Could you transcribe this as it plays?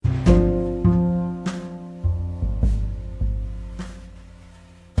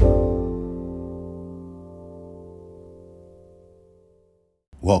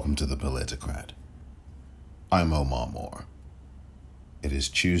Welcome to the Politicrat. I'm Omar Moore. It is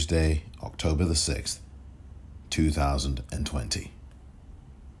Tuesday, October the 6th, 2020.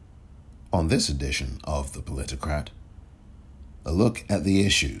 On this edition of the Politicrat, a look at the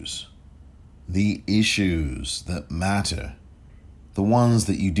issues that matter, the ones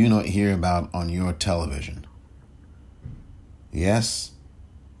that you do not hear about on your television. Yes,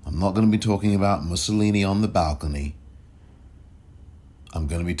 I'm not going to be talking about Mussolini on the balcony. I'm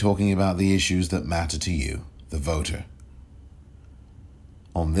going to be talking about the issues that matter to you, the voter.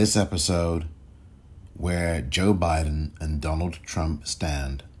 On this episode, where Joe Biden and Donald Trump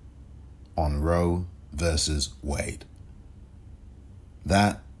stand on Roe versus Wade.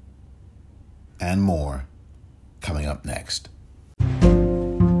 That and more coming up next.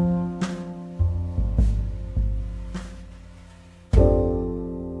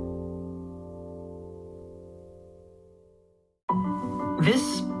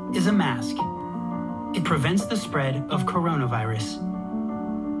 This is a mask. It prevents the spread of coronavirus.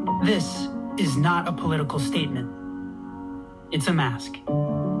 This is not a political statement. It's a mask.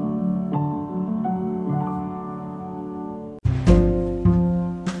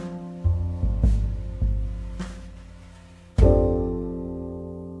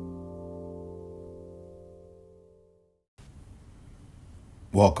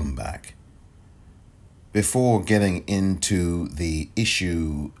 Welcome back. Before getting into the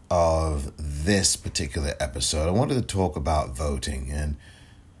issue of this particular episode, I wanted to talk about voting. And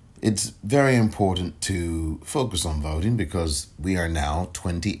it's very important to focus on voting because we are now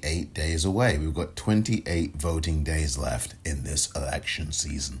 28 days away. We've got 28 voting days left in this election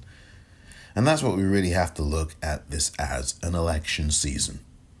season. And that's what we really have to look at this as, an election season.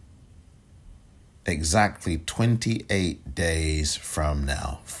 Exactly 28 days from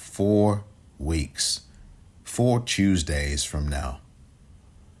now, 4 weeks. 4 Tuesdays from now,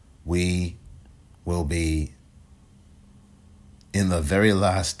 we will be in the very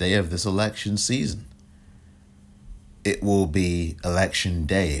last day of this election season. It will be election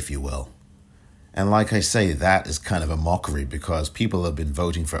day, if you will. And like I say, that is kind of a mockery because people have been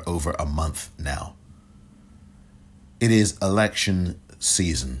voting for over a month now. It is election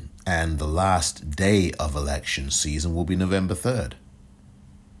season, and the last day of election season will be November 3rd.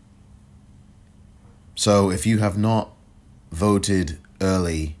 So if you have not voted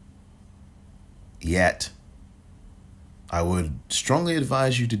early yet, I would strongly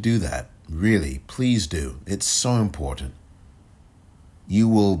advise you to do that. Really, please do. It's so important. You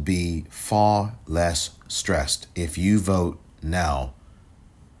will be far less stressed if you vote now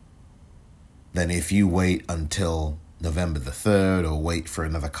than if you wait until November the 3rd or wait for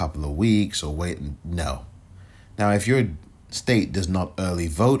another couple of weeks or wait. No. Now, if your state does not early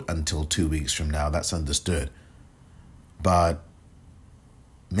vote until 2 weeks from now, that's understood. But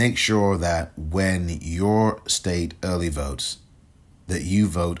make sure that when your state early votes, that you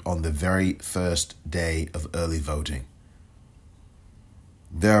vote on the very first day of early voting.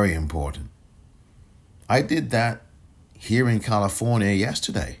 Very important. I did that here in California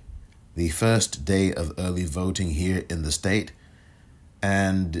yesterday, the first day of early voting here in the state,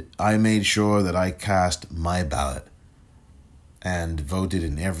 and I made sure that I cast my ballot and voted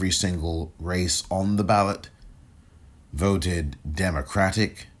in every single race on the ballot, voted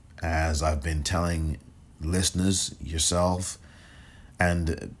Democratic, as I've been telling listeners, yourself,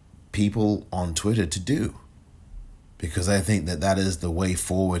 and people on Twitter to do, because I think that that is the way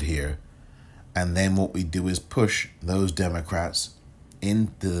forward here. And then what we do is push those Democrats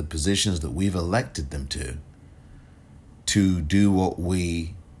into the positions that we've elected them to do what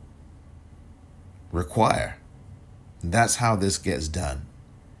we require. That's how this gets done.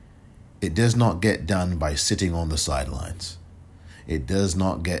 It does not get done by sitting on the sidelines. It does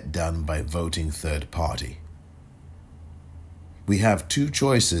not get done by voting third party. We have two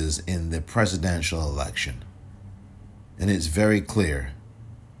choices in the presidential election, and it's very clear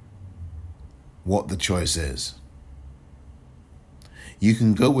what the choice is. You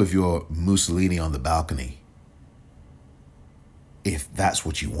can go with your Mussolini on the balcony if that's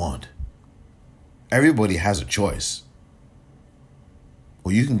what you want. Everybody has a choice.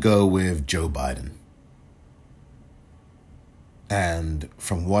 Or you can go with Joe Biden. And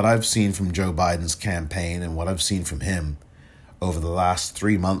from what I've seen from Joe Biden's campaign and what I've seen from him over the last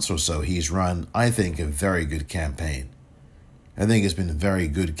 3 months or so, he's run, I think, a very good campaign. I think it's been a very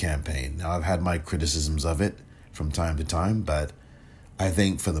good campaign. Now, I've had my criticisms of it from time to time, but I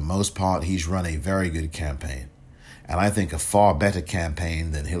think for the most part, he's run a very good campaign. And I think a far better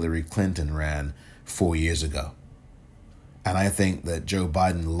campaign than Hillary Clinton ran 4 years ago. And I think that Joe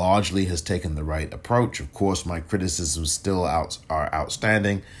Biden largely has taken the right approach. Of course, my criticisms still are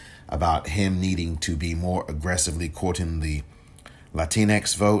outstanding about him needing to be more aggressively courting the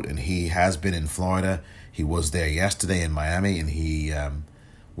Latinx vote, and he has been in Florida. He was there yesterday in Miami, and he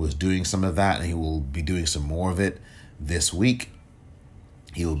was doing some of that, and he will be doing some more of it this week.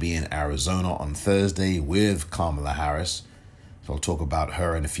 He will be in Arizona on Thursday with Kamala Harris. So I'll talk about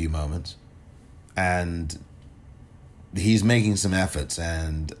her in a few moments. And he's making some efforts,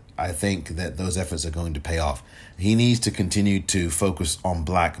 and I think that those efforts are going to pay off. He needs to continue to focus on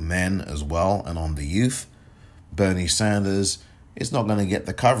black men as well and on the youth. Bernie Sanders is not going to get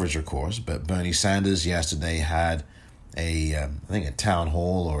the coverage, of course, but Bernie Sanders yesterday had I think a town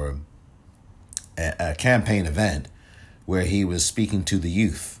hall or a campaign event where he was speaking to the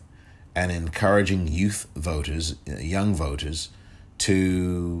youth and encouraging youth voters, young voters,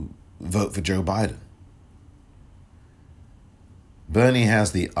 to vote for Joe Biden. Bernie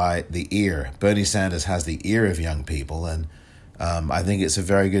has the ear. Bernie Sanders has the ear of young people, and I think it's a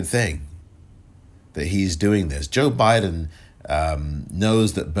very good thing that he's doing this. Joe Biden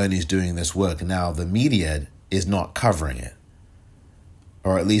knows that Bernie's doing this work. Now, the media is not covering it,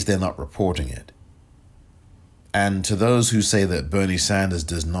 or at least they're not reporting it. And to those who say that Bernie Sanders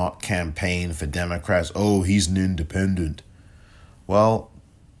does not campaign for Democrats, oh, he's an independent. Well,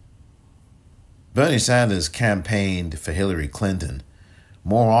 Bernie Sanders campaigned for Hillary Clinton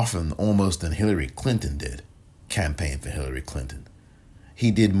more often almost than Hillary Clinton did campaign for Hillary Clinton.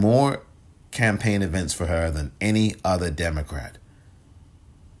 He did more campaign events for her than any other Democrat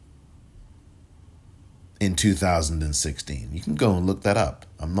in 2016. You can go and look that up.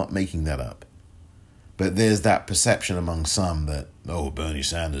 I'm not making that up. But there's that perception among some that, oh, Bernie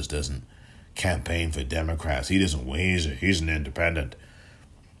Sanders doesn't campaign for Democrats. He doesn't. He's an independent.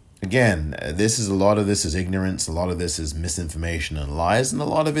 Again, a lot of this is ignorance. A lot of this is misinformation and lies. And a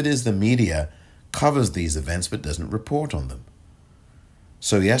lot of it is the media covers these events but doesn't report on them.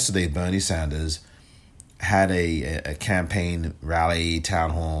 So yesterday, Bernie Sanders had a campaign rally, town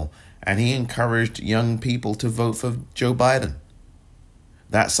hall, and he encouraged young people to vote for Joe Biden.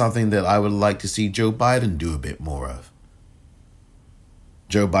 That's something that I would like to see Joe Biden do a bit more of.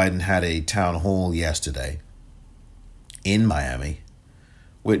 Joe Biden had a town hall yesterday in Miami,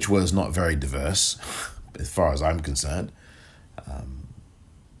 which was not very diverse, as far as I'm concerned.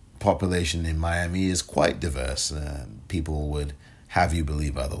 Population in Miami is quite diverse. People would have you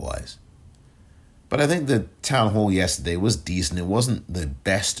believe otherwise. But I think the town hall yesterday was decent. It wasn't the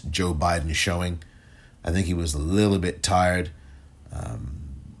best Joe Biden showing. I think he was a little bit tired,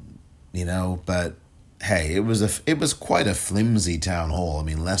 but hey, it was quite a flimsy town hall. I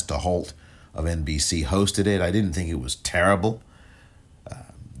mean, Lester Holt of NBC hosted it. I didn't think it was terrible.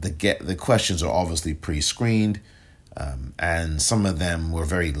 The questions are obviously pre-screened, and some of them were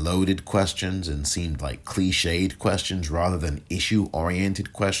very loaded questions and seemed like cliched questions rather than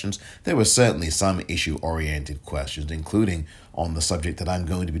issue-oriented questions. There were certainly some issue-oriented questions, including on the subject that I'm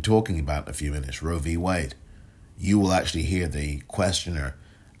going to be talking about in a few minutes, Roe v. Wade. You will actually hear the questioner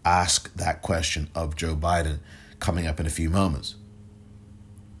ask that question of Joe Biden coming up in a few moments.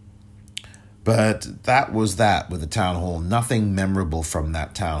 But that was that with the town hall. Nothing memorable from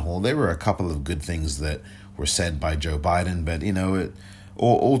that town hall. There were a couple of good things that were said by Joe Biden, but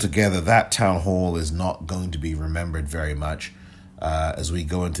altogether that town hall is not going to be remembered very much as we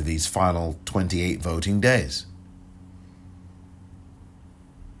go into these final 28 voting days.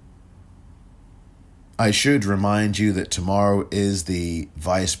 I should remind you that tomorrow is the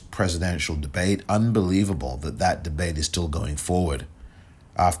vice presidential debate. Unbelievable that debate is still going forward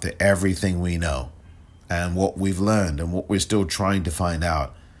after everything we know and what we've learned and what we're still trying to find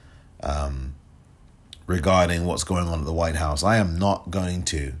out regarding what's going on at the White House. I am not going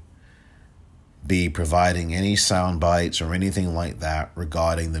to be providing any sound bites or anything like that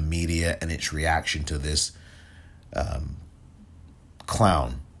regarding the media and its reaction to this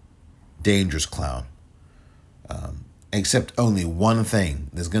dangerous clown. Except only one thing.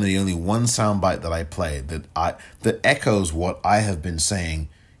 There's going to be only one soundbite that I play that echoes what I have been saying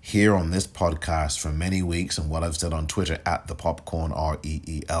here on this podcast for many weeks and what I've said on Twitter at the Popcorn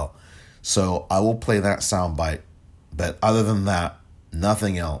REEL. So I will play that soundbite, but other than that,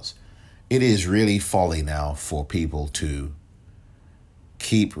 nothing else. It is really folly now for people to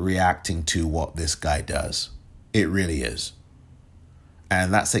keep reacting to what this guy does. It really is.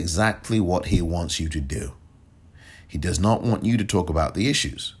 And that's exactly what he wants you to do. He does not want you to talk about the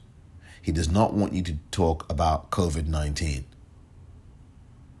issues. He does not want you to talk about COVID-19.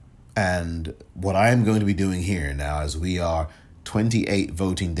 And what I am going to be doing here now, as we are 28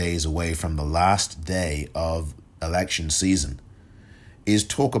 voting days away from the last day of election season is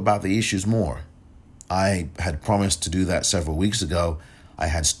talk about the issues more. I had promised to do that several weeks ago. I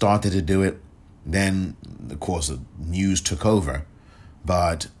had started to do it. Then, of course, the news took over.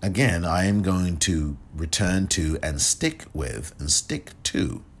 But again, I am going to return to and stick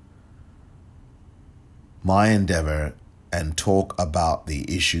to my endeavor and talk about the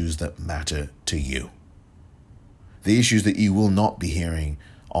issues that matter to you. The issues that you will not be hearing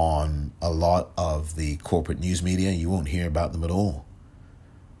on a lot of the corporate news media. You won't hear about them at all.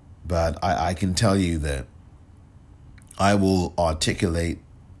 But I can tell you that I will articulate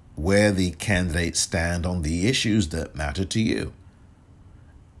where the candidates stand on the issues that matter to you.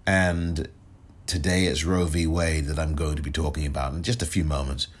 And today it's Roe v. Wade that I'm going to be talking about in just a few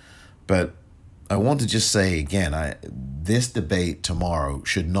moments. But I want to just say again, this debate tomorrow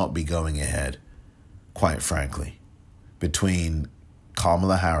should not be going ahead, quite frankly, between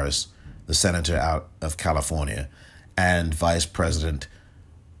Kamala Harris, the senator out of California, and Vice President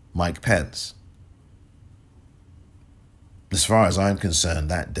Mike Pence. As far as I'm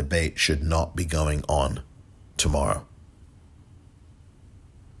concerned, that debate should not be going on tomorrow.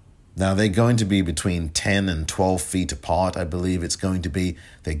 Now, they're going to be between 10 and 12 feet apart, I believe it's going to be.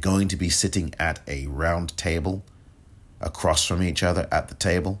 They're going to be sitting at a round table across from each other at the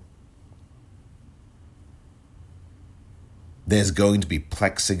table. There's going to be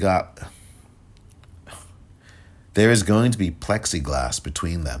plexiglass. There is going to be plexiglass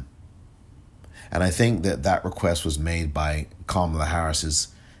between them. And I think that request was made by Kamala Harris's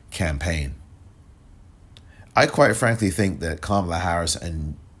campaign. I quite frankly think that Kamala Harris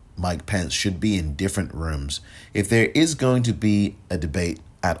and Mike Pence should be in different rooms if there is going to be a debate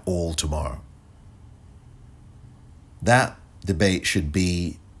at all tomorrow. That debate should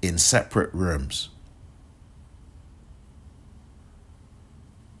be in separate rooms.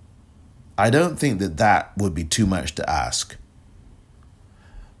 I don't think that would be too much to ask.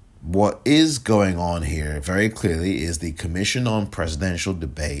 What is going on here very clearly is the Commission on Presidential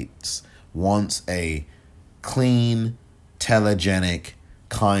Debates wants a clean, telegenic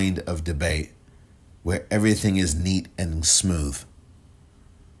kind of debate where everything is neat and smooth.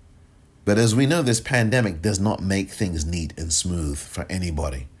 But as we know, this pandemic does not make things neat and smooth for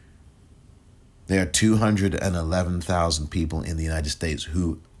anybody. There are 211,000 people in the United States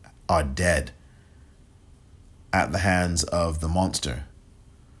who are dead at the hands of the monster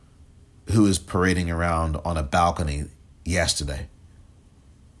who is parading around on a balcony yesterday.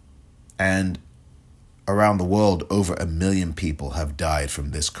 And around the world, over 1 million people have died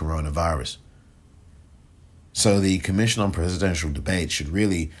from this coronavirus. So the Commission on Presidential Debate should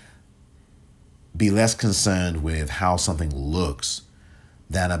really be less concerned with how something looks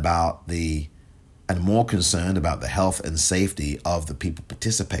than and more concerned about the health and safety of the people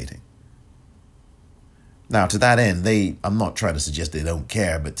participating. Now, to that end, I'm not trying to suggest they don't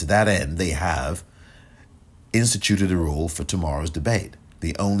care, but to that end, they have instituted a rule for tomorrow's debate,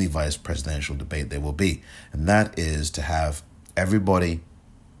 the only vice presidential debate there will be. And that is to have everybody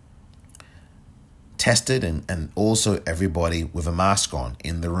tested and also everybody with a mask on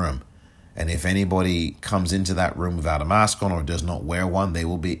in the room. And if anybody comes into that room without a mask on or does not wear one, they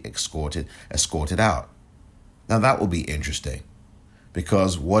will be escorted out. Now, that will be interesting.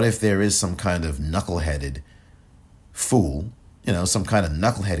 Because what if there is some kind of knuckleheaded fool, some kind of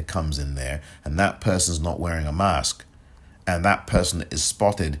knucklehead comes in there and that person's not wearing a mask and that person is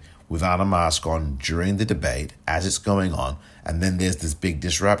spotted without a mask on during the debate as it's going on, and then there's this big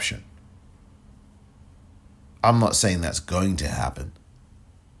disruption. I'm not saying that's going to happen,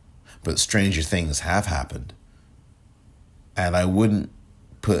 but stranger things have happened. And I wouldn't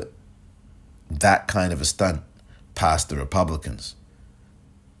put that kind of a stunt past the Republicans,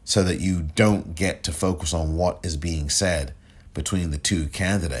 so that you don't get to focus on what is being said between the two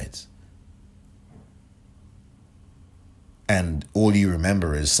candidates. And all you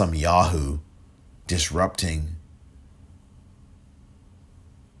remember is some yahoo disrupting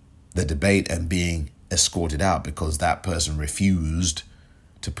the debate and being escorted out because that person refused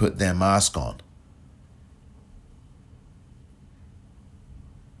to put their mask on.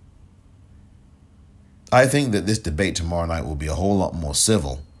 I think that this debate tomorrow night will be a whole lot more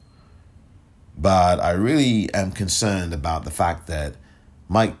civil. But I really am concerned about the fact that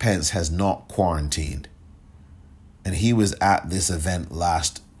Mike Pence has not quarantined. And he was at this event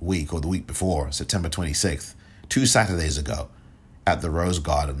last week or the week before, September 26th, 2 Saturdays ago, at the Rose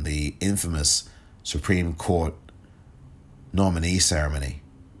Garden, the infamous Supreme Court nominee ceremony.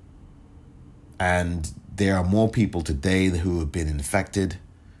 And there are more people today who have been infected.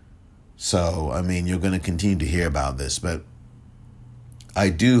 So, you're going to continue to hear about this. But I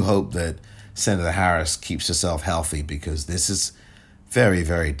do hope that Senator Harris keeps herself healthy, because this is very,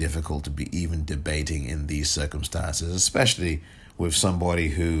 very difficult to be even debating in these circumstances, especially with somebody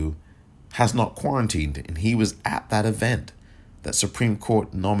who has not quarantined. And he was at that event, that Supreme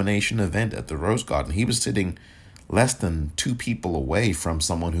Court nomination event at the Rose Garden. He was sitting less than 2 people away from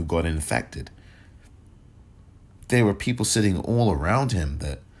someone who got infected. There were people sitting all around him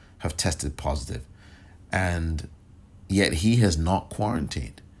that have tested positive, and yet he has not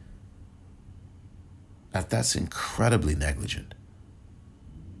quarantined. That's incredibly negligent.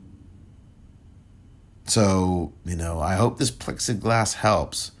 So, I hope this plexiglass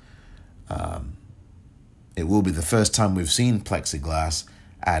helps. It will be the first time we've seen plexiglass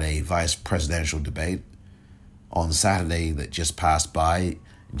at a vice presidential debate. On Saturday that just passed by,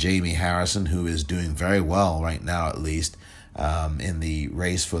 Jamie Harrison, who is doing very well right now, at least, in the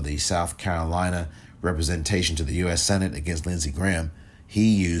race for the South Carolina representation to the U.S. Senate against Lindsey Graham, he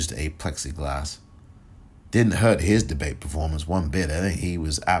used a plexiglass. Didn't hurt his debate performance one bit. I think he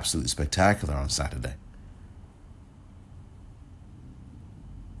was absolutely spectacular on Saturday.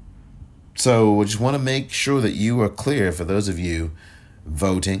 So I just want to make sure that you are clear, for those of you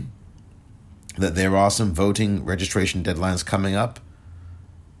voting, that there are some voting registration deadlines coming up.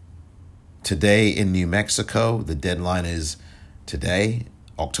 Today in New Mexico, the deadline is today,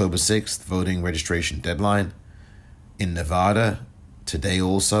 October 6th, voting registration deadline. In Nevada, today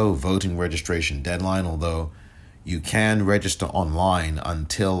also, voting registration deadline, although you can register online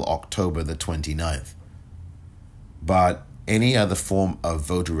until October the 29th. But any other form of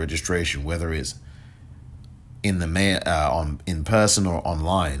voter registration, whether it's in the in person or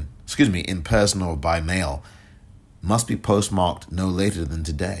online, in person or by mail, must be postmarked no later than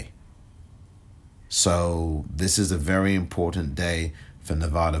today. So this is a very important day for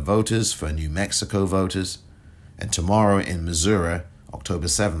Nevada voters, for New Mexico voters, and tomorrow in Missouri, October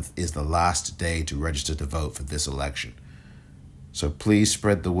 7th, is the last day to register to vote for this election. So please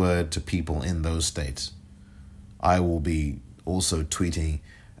spread the word to people in those states. I will be also tweeting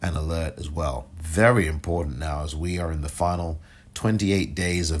an alert as well. Very important now, as we are in the final 28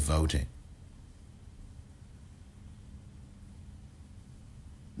 days of voting.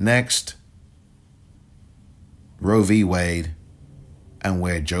 Next, Roe v. Wade and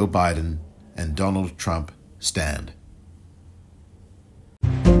where Joe Biden and Donald Trump stand.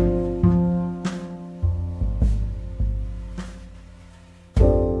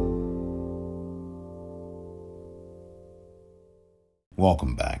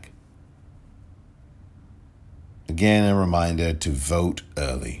 Welcome back. Again, a reminder to vote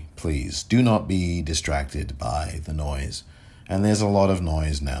early. Please do not be distracted by the noise. And there's a lot of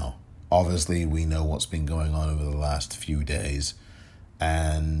noise now. Obviously, we know what's been going on over the last few days.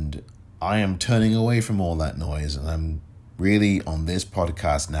 And I am turning away from all that noise. And I'm really, on this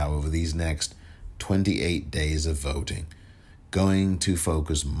podcast now, over these next 28 days of voting, going to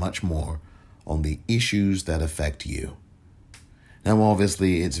focus much more on the issues that affect you. Now,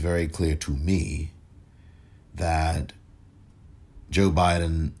 obviously, it's very clear to me that Joe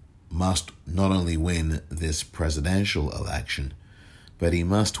Biden must not only win this presidential election, but he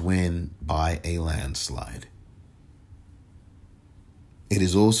must win by a landslide. It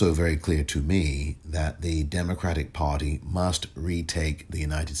is also very clear to me that the Democratic Party must retake the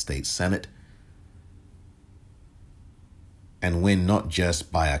United States Senate and win not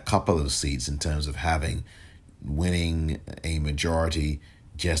just by a couple of seats in terms of winning a majority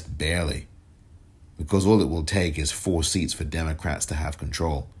just barely, because all it will take is 4 seats for Democrats to have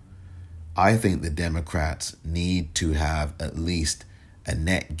control. I think the Democrats need to have at least a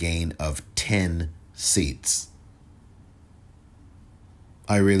net gain of 10 seats.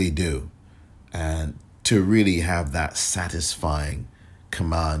 I really do. And to really have that satisfying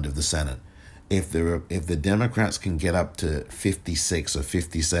command of the Senate. If the Democrats can get up to 56 or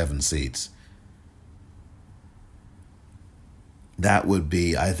 57 seats, that would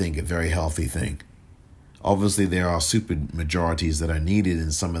be, I think, a very healthy thing. Obviously, there are super majorities that are needed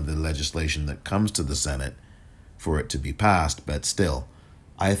in some of the legislation that comes to the Senate for it to be passed, but still,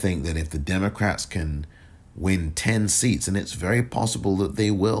 I think that if the Democrats can win 10 seats, and it's very possible that they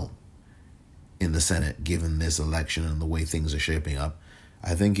will in the Senate, given this election and the way things are shaping up,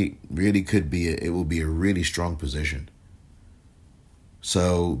 I think it really will be a really strong position.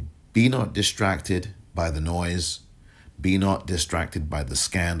 So be not distracted by the noise. Be not distracted by the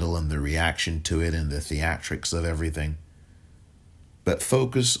scandal and the reaction to it and the theatrics of everything. But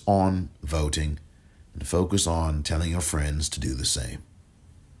focus on voting and focus on telling your friends to do the same.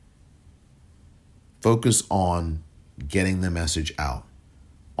 Focus on getting the message out,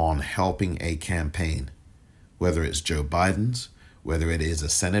 on helping a campaign, whether it's Joe Biden's, whether it is a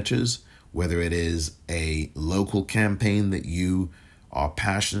senator's, whether it is a local campaign that you are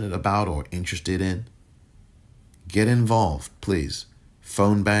passionate about or interested in, get involved, please.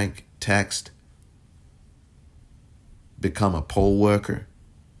 Phone bank, text, become a poll worker.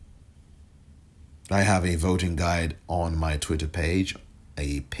 I have a voting guide on my Twitter page,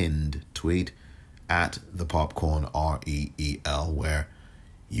 a pinned tweet at the Popcorn REEL, where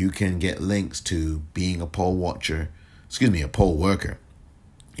you can get links to being a poll worker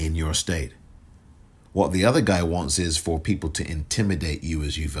in your state. What the other guy wants is for people to intimidate you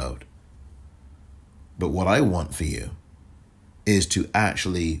as you vote. But what I want for you is to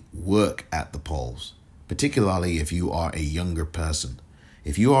actually work at the polls, particularly if you are a younger person.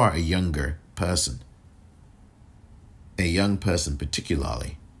 If you are a younger person, a young person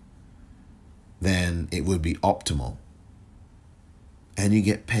particularly, then it would be optimal. And you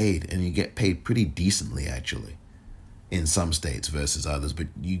get paid pretty decently, actually, in some states versus others, but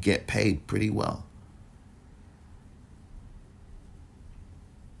you get paid pretty well.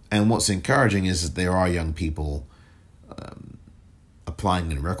 And what's encouraging is that there are young people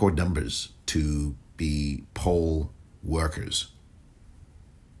applying in record numbers to be poll workers.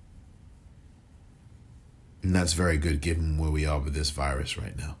 And that's very good given where we are with this virus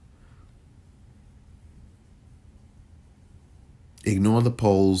right now. Ignore the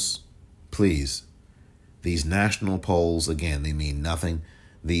polls, please. These national polls, again, they mean nothing.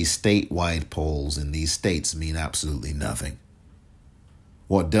 These statewide polls in these states mean absolutely nothing.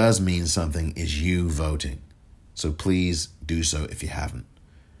 What does mean something is you voting. So please do so if you haven't,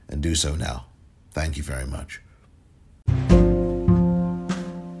 and do so now. Thank you very much.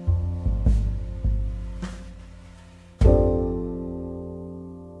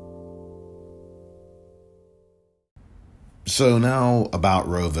 So now about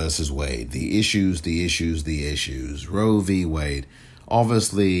Roe versus Wade, the issues. Roe v. Wade,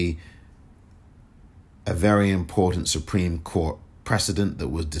 obviously a very important Supreme Court precedent that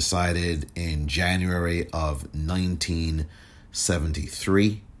was decided in January of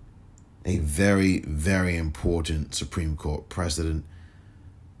 1973. A very, very important Supreme Court precedent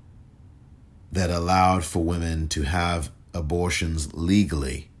that allowed for women to have abortions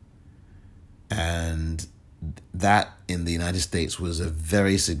legally. And that in the United States was a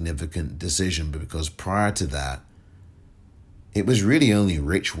very significant decision, because prior to that, it was really only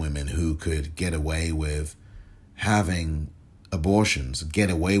rich women who could get away with having abortions. Get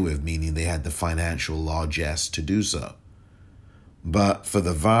away with meaning they had the financial largesse to do so. But for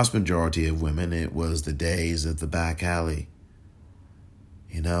the vast majority of women, it was the days of the back alley.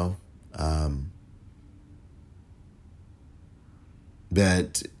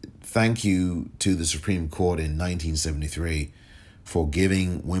 But thank you to the Supreme Court in 1973 for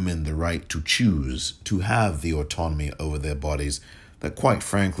giving women the right to choose, to have the autonomy over their bodies that, quite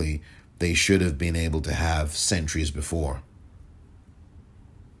frankly, they should have been able to have centuries before.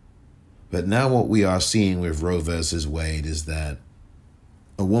 But now what we are seeing with Roe versus Wade is that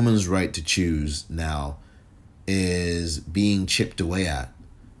a woman's right to choose now is being chipped away at.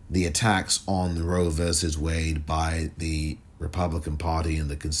 The attacks on the Roe versus Wade by the Republican Party and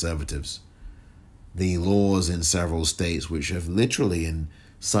the conservatives. The laws in several states which have literally, in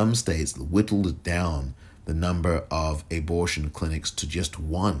some states, whittled down the number of abortion clinics to just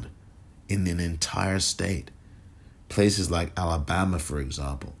one in an entire state. Places like Alabama, for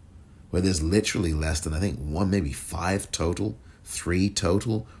example, where there's literally less than, I think, one, maybe 5 total, 3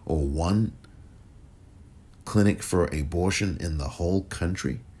 total, or 1 clinic for abortion in the whole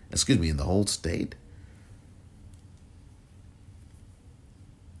country. In the whole state.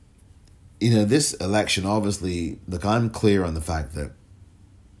 This election, obviously, look, I'm clear on the fact that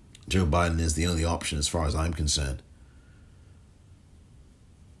Joe Biden is the only option as far as I'm concerned.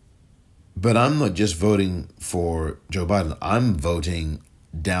 But I'm not just voting for Joe Biden. I'm voting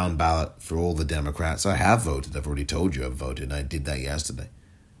down ballot for all the Democrats. I have voted. I've already told you I've voted, and I did that yesterday.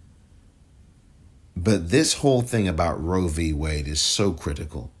 But this whole thing about Roe v. Wade is so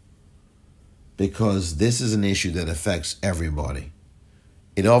critical, because this is an issue that affects everybody.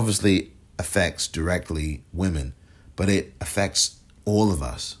 It obviously affects directly women, but it affects all of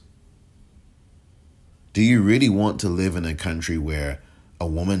us. Do you really want to live in a country where a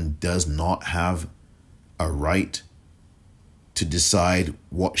woman does not have a right to decide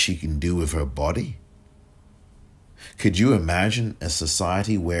what she can do with her body? Could you imagine a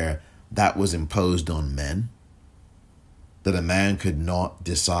society where that was imposed on men? That a man could not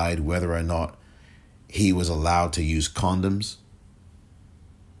decide whether or not he was allowed to use condoms?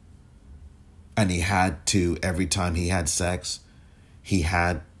 And he had to, every time he had sex, he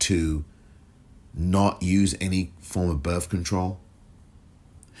had to not use any form of birth control?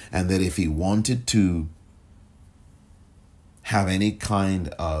 and that if he wanted to have any kind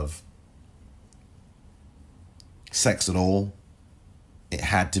of sex at all, it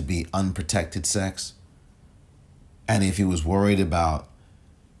had to be unprotected sex. And if he was worried about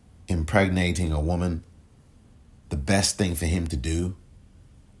impregnating a woman, the best thing for him to do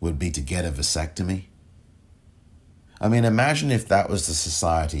would be to get a vasectomy. I mean, imagine if that was the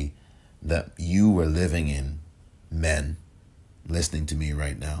society that you were living in, men listening to me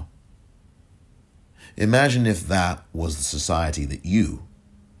right now. Imagine if that was the society that you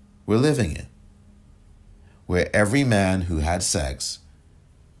were living in, where every man who had sex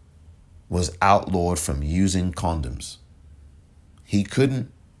was outlawed from using condoms. He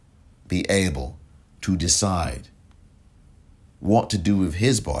couldn't be able to decide what to do with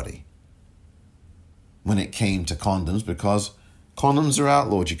his body when it came to condoms, because condoms are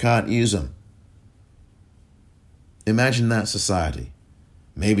outlawed. You can't use them. Imagine that society.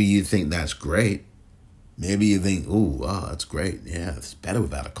 Maybe you think that's great. Maybe you think, oh, wow, that's great. Yeah, it's better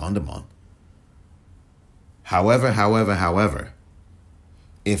without a condom on. However,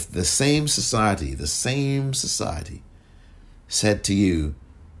 if the same society said to you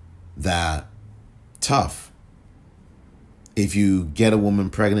that, tough, if you get a woman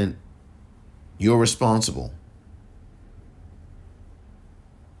pregnant, you're responsible.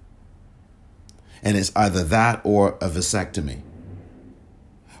 And it's either that or a vasectomy.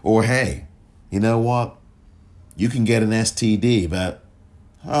 Or, hey, you know what? You can get an STD, but,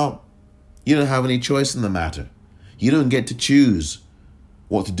 oh, you don't have any choice in the matter. You don't get to choose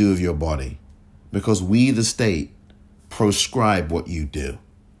what to do with your body, because we, the state, proscribe what you do.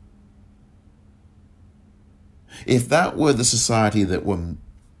 If that were the society that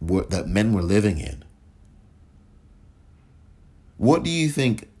men were living in, what do you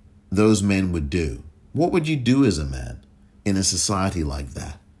think those men would do? What would you do as a man in a society like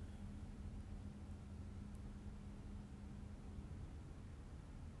that?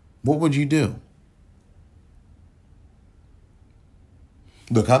 What would you do?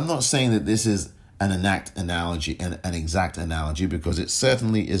 Look, I'm not saying that this is an exact analogy, because it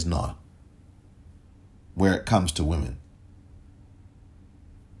certainly is not where it comes to women.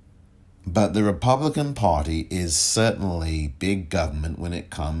 But the Republican Party is certainly big government when it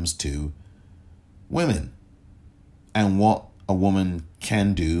comes to women and what a woman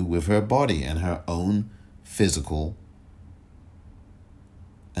can do with her body and her own physical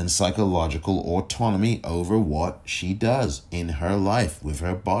and psychological autonomy over what she does in her life with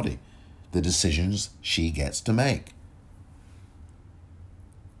her body, the decisions she gets to make.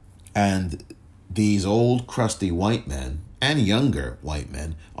 And these old crusty white men and younger white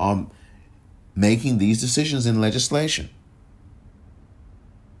men are making these decisions in legislation.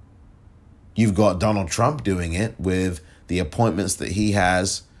 You've got Donald Trump doing it with the appointments that he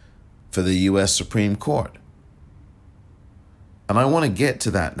has for the U.S. Supreme Court. And I want to get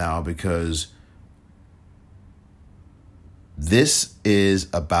to that now, because this is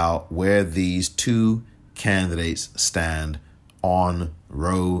about where these two candidates stand on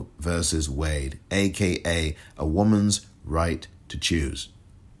Roe versus Wade, aka a woman's right to choose.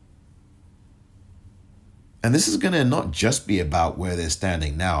 And this is going to not just be about where they're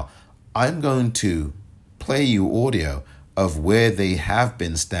standing now. I'm going to play you audio of where they have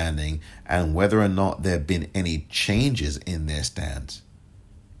been standing and whether or not there have been any changes in their stance.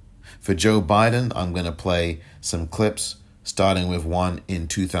 For Joe Biden, I'm going to play some clips, starting with one in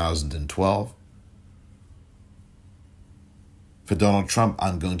 2012. For Donald Trump,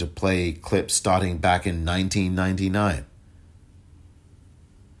 I'm going to play clips starting back in 1999.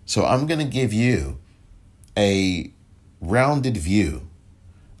 So I'm going to give you a rounded view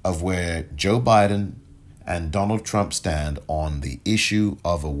of where Joe Biden and Donald Trump stand on the issue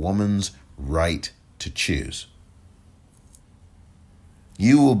of a woman's right to choose.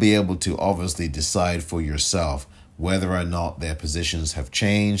 You will be able to obviously decide for yourself whether or not their positions have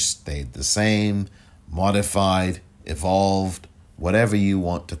changed, stayed the same, modified, evolved, whatever you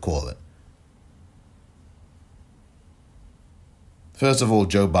want to call it. First of all,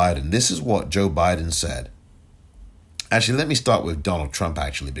 Joe Biden. This is what Joe Biden said. Actually, let me start with Donald Trump,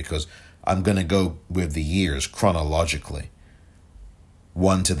 because I'm going to go with the years chronologically,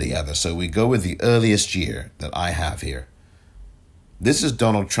 one to the other. So we go with the earliest year that I have here. This is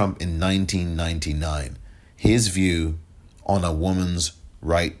Donald Trump in 1999, his view on a woman's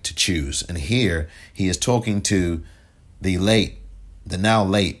right to choose. And here he is talking to the now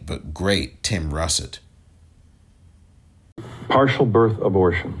late but great Tim Russert. Partial birth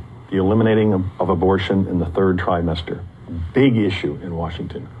abortion, the eliminating of abortion in the third trimester, big issue in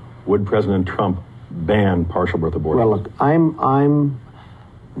Washington. Would President Trump ban partial birth abortion? Well, look, I'm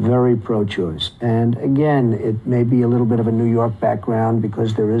very pro-choice. And again, it may be a little bit of a New York background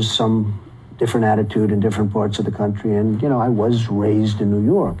because there is some different attitude in different parts of the country. And, you know, I was raised in New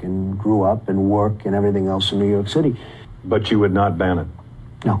York and grew up and work and everything else in New York City. But you would not ban it?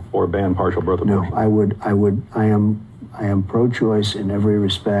 No. Or ban partial birth abortion? No, I am pro-choice in every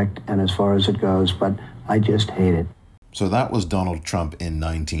respect and as far as it goes, but I just hate it. So that was Donald Trump in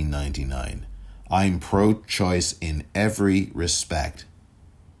 1999. I'm pro-choice in every respect,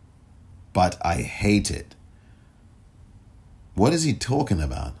 but I hate it. What is he talking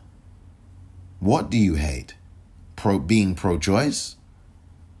about? What do you hate? Being pro-choice?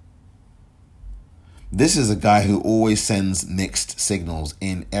 This is a guy who always sends mixed signals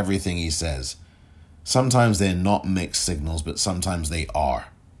in everything he says. Sometimes they're not mixed signals, but sometimes they are.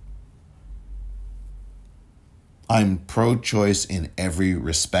 I'm pro-choice in every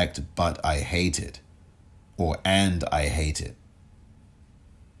respect, but I hate it. And I hate it.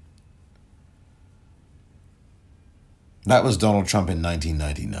 That was Donald Trump in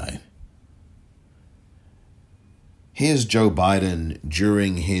 1999. Here's Joe Biden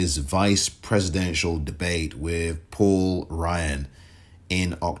during his vice presidential debate with Paul Ryan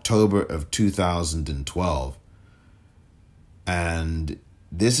in October of 2012. And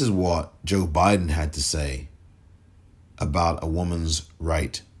this is what Joe Biden had to say about a woman's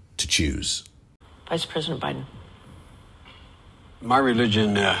right to choose. Vice President Biden. My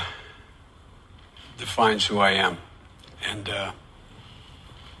religion defines who I am. And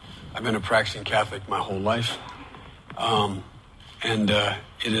I've been a practicing Catholic my whole life. And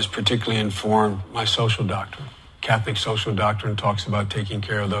it has particularly informed my social doctrine. Catholic social doctrine talks about taking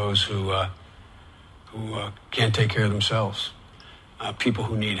care of those who can't take care of themselves, people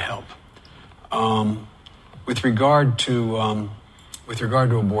who need help. With regard to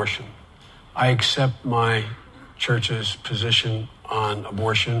abortion, I accept my church's position on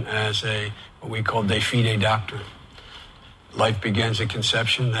abortion as what we call de fide doctrine. Life begins at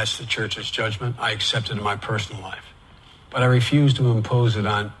conception. That's the church's judgment. I accept it in my personal life. But I refuse to impose it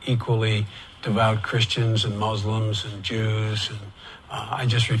on equally devout Christians and Muslims and Jews. And I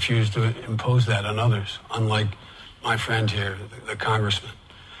just refuse to impose that on others, unlike my friend here, the congressman.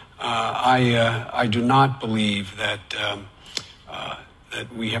 I do not believe that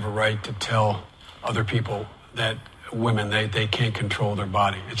we have a right to tell other people that women, they can't control their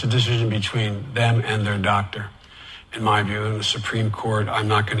body. It's a decision between them and their doctor. In my view, in the Supreme Court, I'm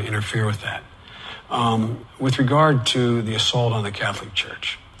not going to interfere with that. With regard to the assault on the Catholic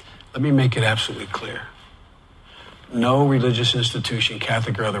Church, let me make it absolutely clear. No religious institution,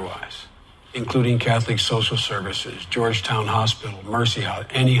 Catholic or otherwise, including Catholic Social Services, Georgetown Hospital, Mercy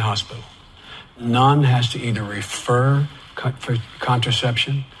Hospital, any hospital, none has to either refer for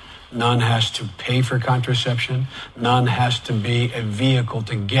contraception, none has to pay for contraception, none has to be a vehicle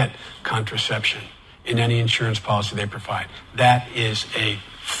to get contraception in any insurance policy they provide. That is a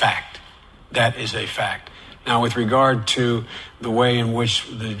fact. That is a fact. Now, with regard to the way in which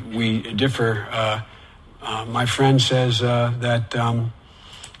we differ, my friend says that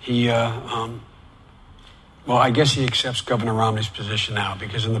I guess he accepts Governor Romney's position now,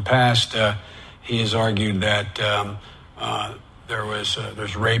 because in the past he has argued that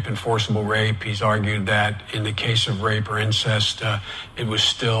there's rape and forcible rape. He's argued that in the case of rape or incest, it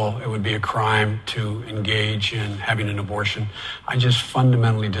would be a crime to engage in having an abortion. I just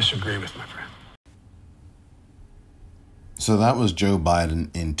fundamentally disagree with my friend. So that was Joe Biden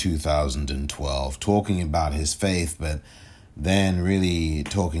in 2012, talking about his faith, but then really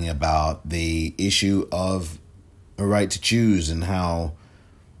talking about the issue of a right to choose and how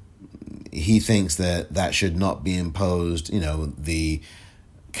he thinks that should not be imposed. You know, the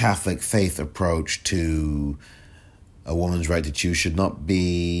Catholic faith approach to a woman's right to choose should not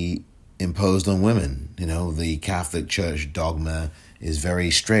be imposed on women. You know, the Catholic Church dogma is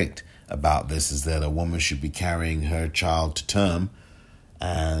very strict about this, is that a woman should be carrying her child to term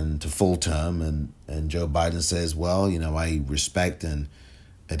and to full term. And Joe Biden says, well, you know, I respect and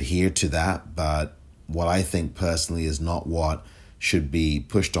adhere to that, but what I think personally is not what should be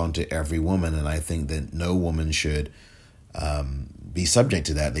pushed onto every woman. And I think that no woman should be subject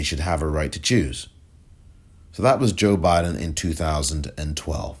to that. They should have a right to choose. So that was Joe Biden in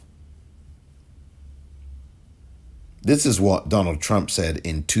 2012. This is what Donald Trump said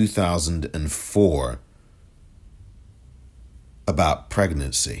in 2004 about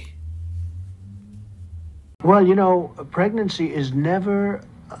pregnancy. Well, you know, pregnancy is never,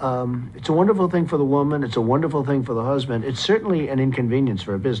 it's a wonderful thing for the woman. It's a wonderful thing for the husband. It's certainly an inconvenience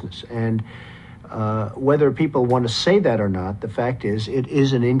for a business. And whether people want to say that or not, the fact is it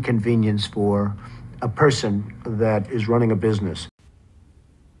is an inconvenience for a person that is running a business.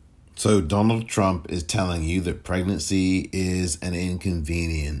 So Donald Trump is telling you that pregnancy is an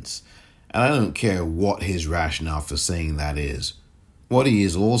inconvenience. And I don't care what his rationale for saying that is. What he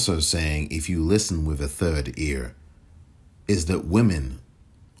is also saying, if you listen with a third ear, is that women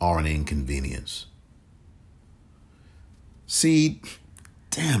are an inconvenience. See,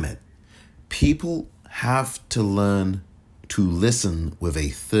 damn it. People have to learn to listen with a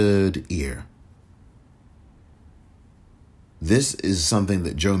third ear. This is something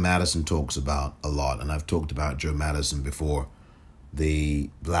that Joe Madison talks about a lot, and I've talked about Joe Madison before, the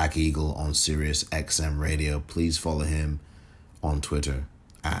Black Eagle on Sirius XM Radio. Please follow him on Twitter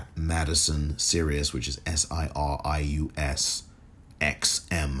at Madison Sirius, which is SIRIUS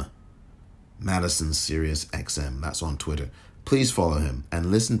XM. Madison Sirius XM. That's on Twitter. Please follow him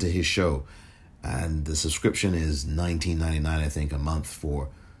and listen to his show. And the subscription is $19.99, I think, a month for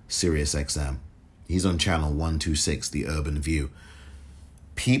Sirius XM. He's on channel 126, The Urban View.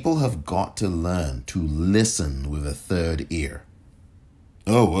 People have got to learn to listen with a third ear.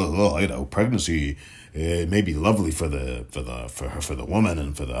 Pregnancy may be lovely for the woman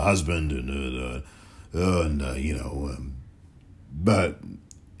and for the husband, but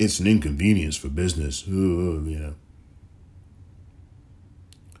it's an inconvenience for business,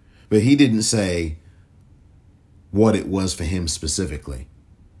 But he didn't say what it was for him specifically.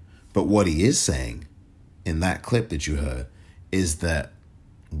 But what he is saying in that clip that you heard is that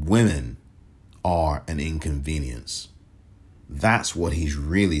women are an inconvenience. That's what he's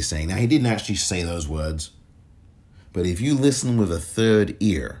really saying. Now, he didn't actually say those words, but if you listen with a third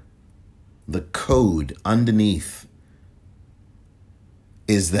ear, the code underneath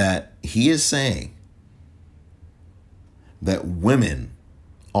is that he is saying that women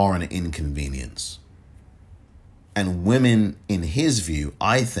are an inconvenience. And women, in his view,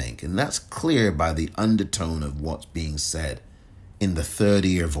 I think, and that's clear by the undertone of what's being said in the third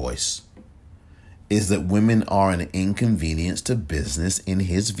ear voice, is that women are an inconvenience to business in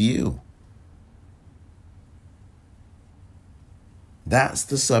his view. That's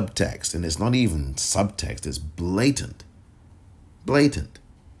the subtext, and it's not even subtext, it's blatant. Blatant.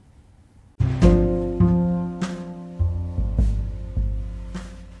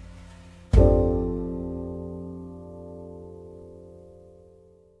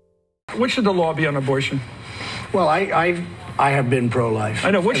 What should the law be on abortion? Well, I have been pro-life. I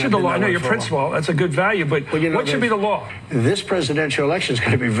know. What should the law? I know your principle. That's a good value, but what should be the law? This presidential election is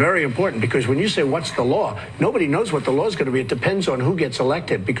going to be very important because when you say what's the law, nobody knows what the law is going to be. It depends on who gets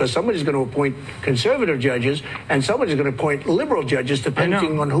elected because somebody's going to appoint conservative judges and somebody's going to appoint liberal judges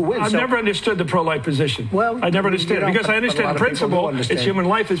depending on who wins. I've never understood the pro-life position. Well, I never understood it because I understand the principle. It's human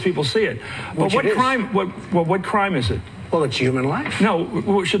life as people see it. But what crime? What crime is it? Well, it's human life.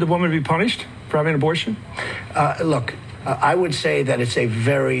 No, should the woman be punished for having an abortion? Look, I would say that it's a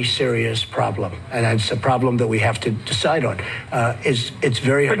very serious problem, and it's a problem that we have to decide on. It's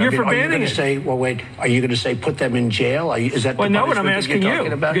very hard. But you're forbidding it. Are you going to say, well, wait, are you going to say put them in jail? Is that well, the no, what I'm punishment asking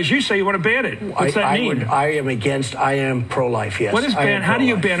you, about? because you say you want to ban it. What's that mean? I am pro-life, yes. What is ban? How do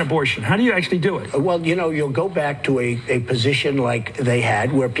you ban abortion? How do you actually do it? Well, you'll go back to a position like they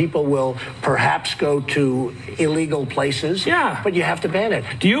had where people will perhaps go to illegal places. Yeah. But you have to ban it.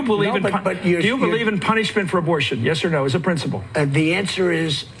 Do you believe in punishment for abortion? Yes or no, as a principle? The answer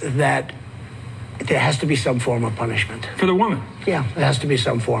is that there has to be some form of punishment. For the woman? Yeah, there has to be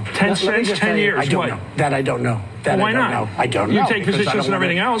some form. 10 cents, 10 years, I don't know. That I don't know. Why not? I don't know. You take positions and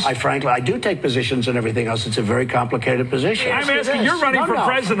everything else. I do take positions and everything else. It's a very complicated position. I'm asking, you're running for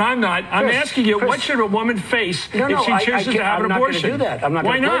president, I'm not. I'm asking you, what should a woman face if she chooses to have an abortion? I'm not going to do that. I'm not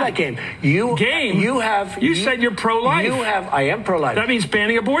going to play that game. You said you're pro-life. I am pro-life. That means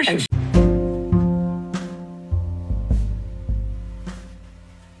banning abortion.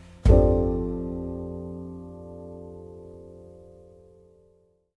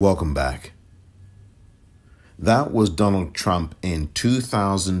 Welcome back. That was Donald Trump in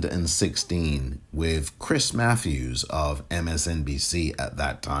 2016 with Chris Matthews of MSNBC at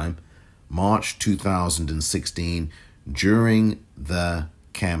that time, March 2016, during the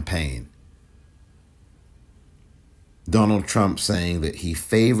campaign. Donald Trump saying that he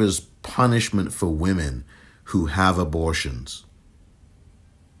favors punishment for women who have abortions.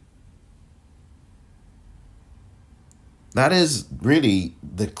 That is really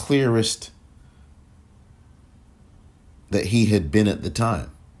the clearest that he had been at the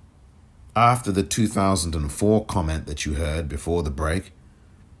time. After the 2004 comment that you heard before the break,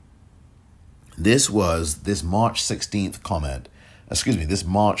 this March 16th comment, this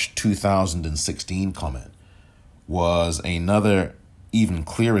March 2016 comment was another even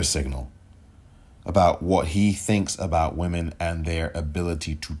clearer signal about what he thinks about women and their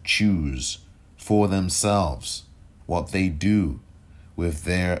ability to choose for themselves what they do with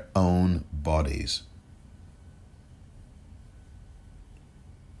their own bodies.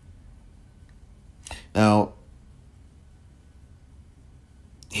 Now,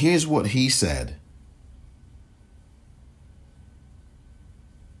 here's what he said.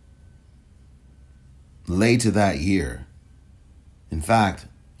 Later that year, in fact,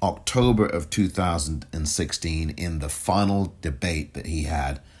 October of 2016, in the final debate that he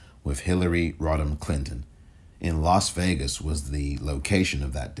had with Hillary Rodham Clinton, in Las Vegas was the location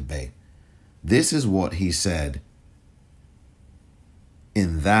of that debate. This is what he said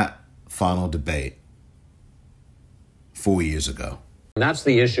in that final debate 4 years ago. And that's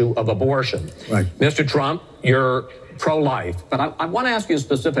the issue of abortion. Right. Mr. Trump, you're pro-life, but I want to ask you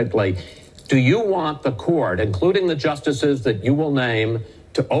specifically, do you want the court, including the justices that you will name,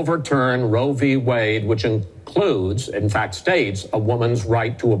 to overturn Roe v. Wade, which includes, in fact, states a woman's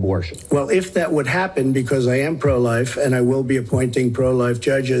right to abortion? Well, if that would happen, because I am pro-life and I will be appointing pro-life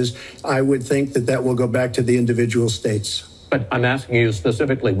judges, I would think that that will go back to the individual states. But I'm asking you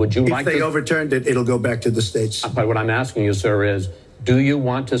specifically, would you like to... If they overturned it, it'll go back to the states. But what I'm asking you, sir, is do you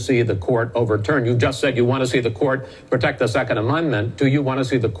want to see the court overturn? You just said you want to see the court protect the Second Amendment. Do you want to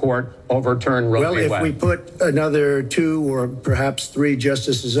see the court overturn Roe v. Wade? Well, if we put another 2 or perhaps 3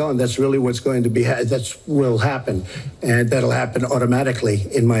 justices on, that's really what's going to be, that will happen. And that'll happen automatically,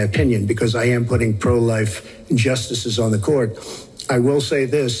 in my opinion, because I am putting pro-life justices on the court. I will say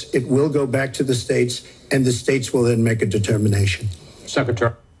this, it will go back to the states, and the states will then make a determination.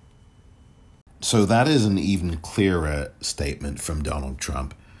 Secretary. So that is an even clearer statement from Donald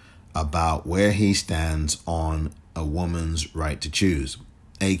Trump about where he stands on a woman's right to choose,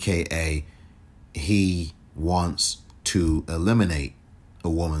 aka he wants to eliminate a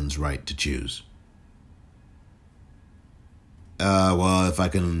woman's right to choose. Well, if I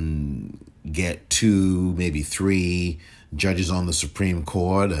can get 2, maybe 3 judges on the Supreme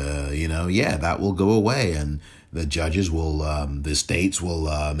Court, that will go away, and the judges will, the states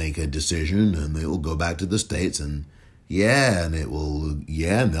will make a decision, and it will go back to the states, and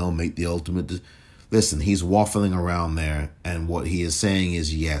they'll make the ultimate. Listen, he's waffling around there, and what he is saying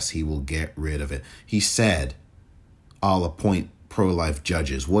is, yes, he will get rid of it. He said, I'll appoint pro-life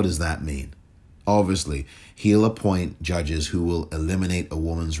judges. What does that mean? Obviously, he'll appoint judges who will eliminate a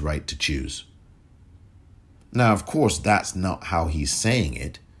woman's right to choose. Now, of course, that's not how he's saying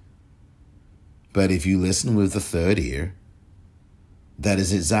it. But if you listen with the third ear, that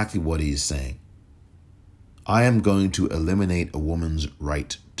is exactly what he is saying. I am going to eliminate a woman's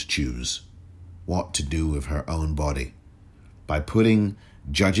right to choose what to do with her own body by putting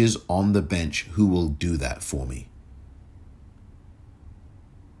judges on the bench who will do that for me.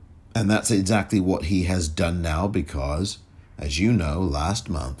 And that's exactly what he has done now because, as you know, last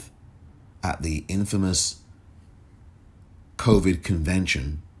month at the infamous COVID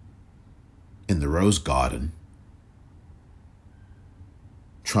convention in the Rose Garden,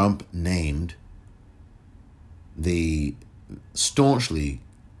 Trump named the staunchly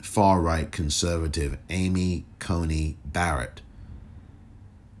far-right conservative Amy Coney Barrett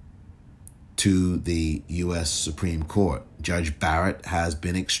to the U.S. Supreme Court. Judge Barrett has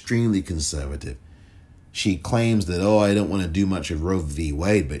been extremely conservative. She claims that, I don't want to do much of Roe v.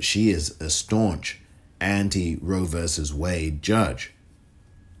 Wade, but she is a staunch anti-Roe versus Wade judge.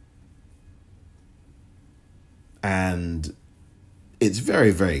 And it's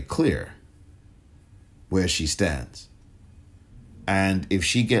very, very clear where she stands. And if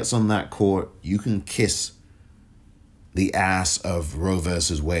she gets on that court, you can kiss the ass of Roe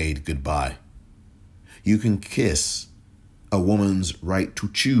versus Wade goodbye. You can kiss a woman's right to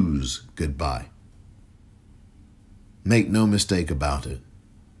choose goodbye. Make no mistake about it.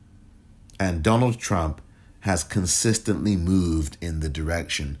 And Donald Trump has consistently moved in the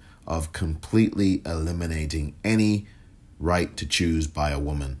direction of completely eliminating any right to choose by a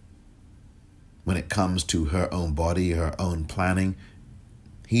woman. When it comes to her own body, her own planning,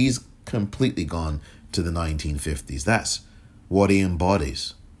 he's completely gone to the 1950s. That's what he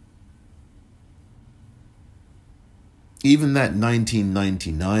embodies. Even that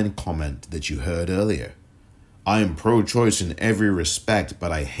 1999 comment that you heard earlier, I am pro-choice in every respect,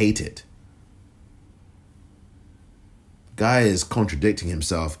 but I hate it. Guy is contradicting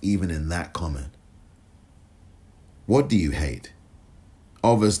himself even in that comment. What do you hate?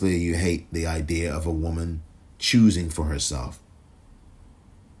 Obviously, you hate the idea of a woman choosing for herself,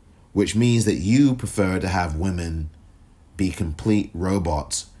 which means that you prefer to have women be complete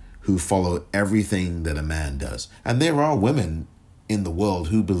robots who follow everything that a man does. And there are women in the world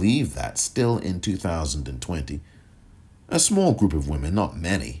who believe that still in 2020. A small group of women, not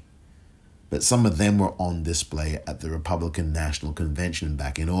many, but some of them were on display at the Republican National Convention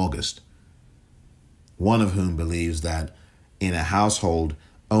back in August. One of whom believes that in a household,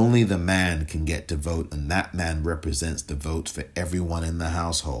 only the man can get to vote, and that man represents the votes for everyone in the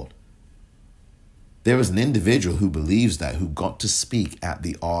household. There was an individual who believes that, who got to speak at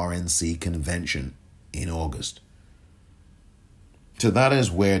the RNC convention in August. So that is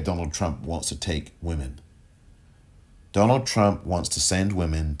where Donald Trump wants to take women. Donald Trump wants to send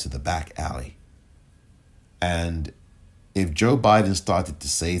women to the back alley. And if Joe Biden started to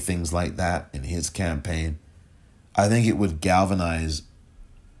say things like that in his campaign, I think it would galvanize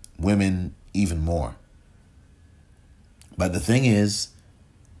women even more. But the thing is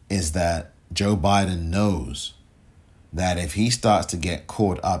that Joe Biden knows that if he starts to get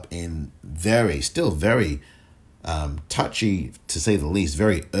caught up in still very touchy, to say the least,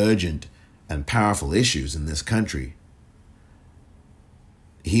 very urgent and powerful issues in this country,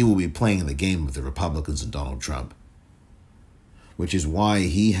 he will be playing the game with the Republicans and Donald Trump, which is why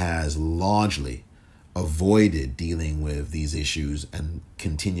he has largely avoided dealing with these issues and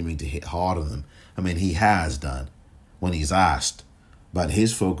continuing to hit hard on them. I mean, he has done when he's asked, but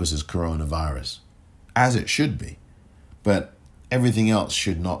his focus is coronavirus, as it should be. But everything else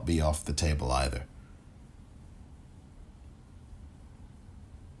should not be off the table either.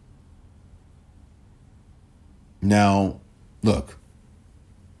 Now, look,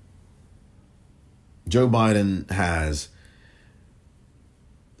 Joe Biden has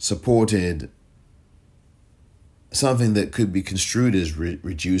supported something that could be construed as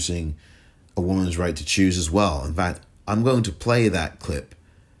reducing a woman's right to choose as well. In fact, I'm going to play that clip.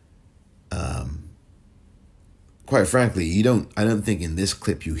 Quite frankly, I don't think in this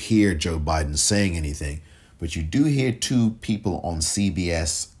clip you hear Joe Biden saying anything, but you do hear two people on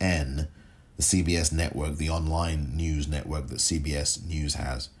CBSN, the CBS network, the online news network that CBS News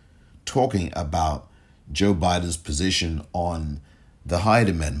has, talking about Joe Biden's position on the Hyde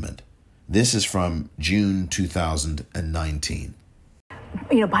Amendment. This is from June 2019.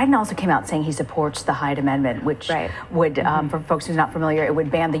 Biden also came out saying he supports the Hyde Amendment, which would, for folks who's not familiar, it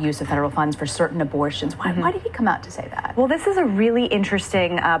would ban the use of federal funds for certain abortions. Why did he come out to say that? Well, this is a really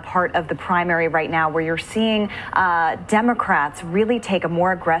interesting part of the primary right now, where you're seeing Democrats really take a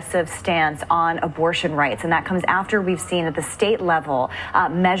more aggressive stance on abortion rights. And that comes after we've seen at the state level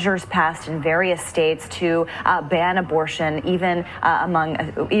measures passed in various states to ban abortion, even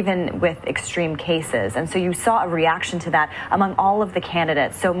with extreme cases. And so you saw a reaction to that among all of the candidates.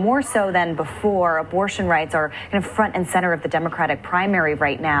 So more so than before, abortion rights are kind of front and center of the Democratic primary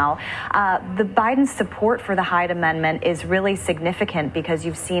right now. The Biden support for the Hyde Amendment is really significant because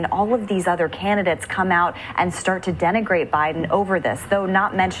you've seen all of these other candidates come out and start to denigrate Biden over this, though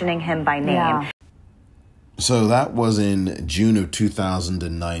not mentioning him by name. Yeah. So that was in June of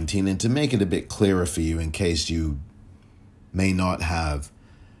 2019. And to make it a bit clearer for you, in case you may not have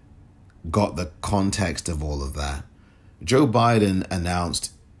got the context of all of that, Joe Biden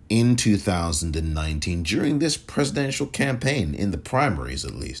announced in 2019, during this presidential campaign, in the primaries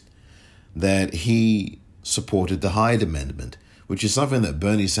at least, that he supported the Hyde Amendment, which is something that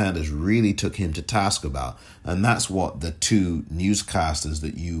Bernie Sanders really took him to task about. And that's what the two newscasters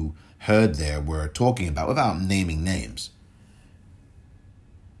that you heard there were talking about, without naming names.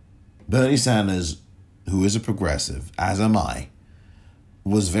 Bernie Sanders, who is a progressive, as am I,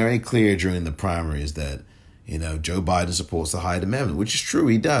 was very clear during the primaries that Joe Biden supports the Hyde Amendment, which is true,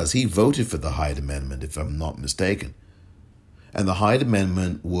 he does. He voted for the Hyde Amendment, if I'm not mistaken. And the Hyde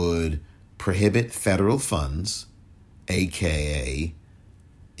Amendment would prohibit federal funds, aka,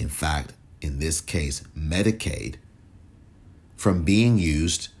 in fact, in this case, Medicaid, from being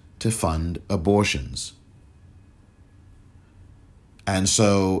used to fund abortions. And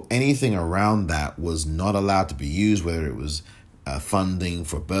so anything around that was not allowed to be used, whether it was funding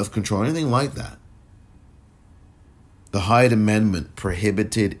for birth control, anything like that. The Hyde Amendment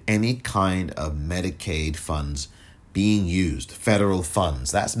prohibited any kind of Medicaid funds being used, federal funds.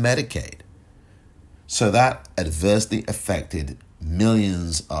 That's Medicaid. So that adversely affected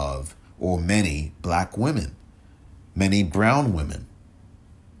millions of, or many, black women, many brown women.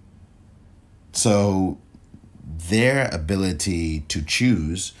 So their ability to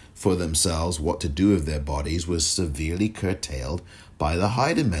choose for themselves what to do with their bodies was severely curtailed by the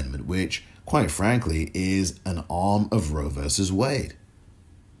Hyde Amendment, which, quite frankly, is an arm of Roe versus Wade.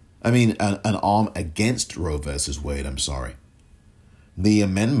 I mean, an arm against Roe versus Wade, I'm sorry. The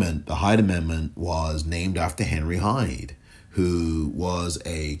amendment, the Hyde Amendment, was named after Henry Hyde, who was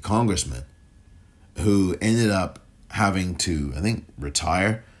a congressman who ended up having to, I think,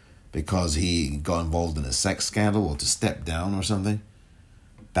 retire because he got involved in a sex scandal or to step down or something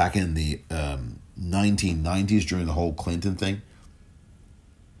back in the 1990s during the whole Clinton thing.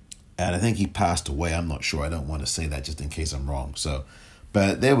 And I think he passed away. I'm not sure. I don't want to say that just in case I'm wrong. So,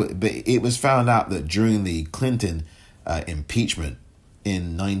 but it was found out that during the Clinton impeachment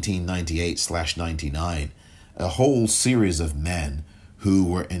in 1998/99, a whole series of men who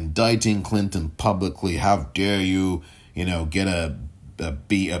were indicting Clinton publicly. How dare you, get a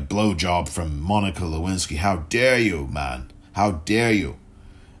blowjob from Monica Lewinsky? How dare you, man? How dare you?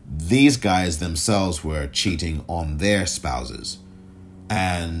 These guys themselves were cheating on their spouses.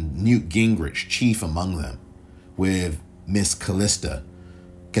 And Newt Gingrich, chief among them, with Miss Callista,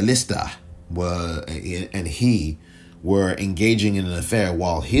 and he were engaging in an affair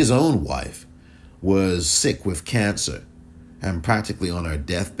while his own wife was sick with cancer and practically on her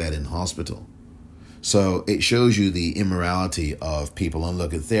deathbed in hospital. So it shows you the immorality of people. And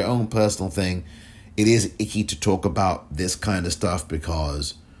look, it's their own personal thing. It is icky to talk about this kind of stuff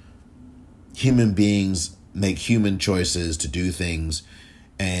because human beings make human choices to do things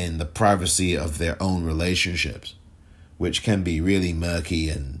in the privacy of their own relationships, which can be really murky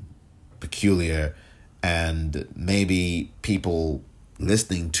and peculiar. And maybe people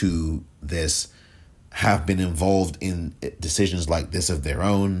listening to this have been involved in decisions like this of their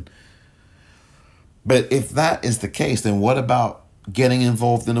own. But if that is the case, then what about getting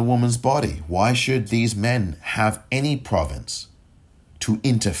involved in a woman's body? Why should these men have any province to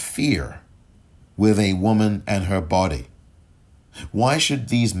interfere with a woman and her body? Why should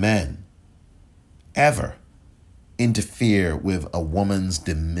these men ever interfere with a woman's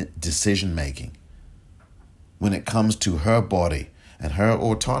decision-making when it comes to her body and her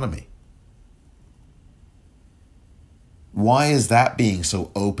autonomy? Why is that being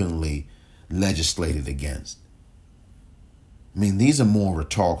so openly legislated against? I mean, these are more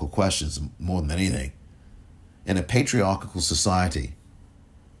rhetorical questions more than anything. In a patriarchal society,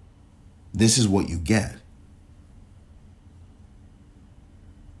 this is what you get.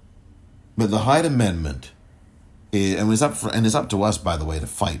 But the Hyde Amendment, it's up to us, by the way, to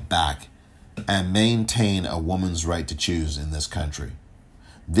fight back and maintain a woman's right to choose in this country.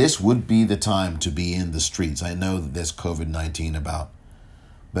 This would be the time to be in the streets. I know that there's COVID-19 about,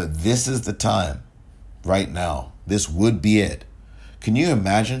 but this is the time right now. This would be it. Can you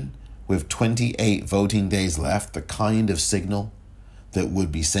imagine, with 28 voting days left, the kind of signal that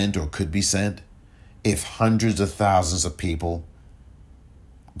would be sent or could be sent if hundreds of thousands of people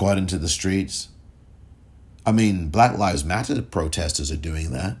got into the streets? I mean, Black Lives Matter protesters are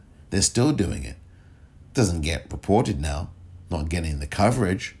doing that. They're still doing it. Doesn't get reported now, not getting the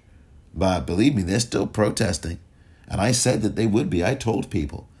coverage, but believe me, they're still protesting. And I said that they would be. I told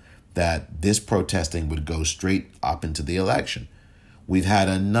people that this protesting would go straight up into the election. We've had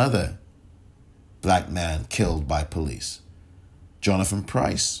another black man killed by police, Jonathan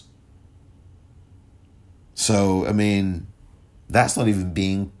Price. So, I mean, that's not even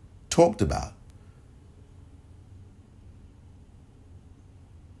being talked about.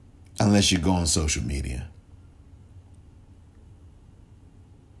 Unless you go on social media.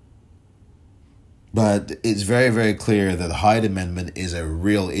 But it's very, very clear that the Hyde Amendment is a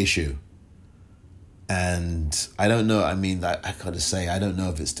real issue. And I don't know, I mean, I got to say, I don't know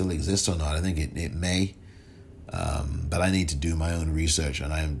if it still exists or not. I think it may. But I need to do my own research.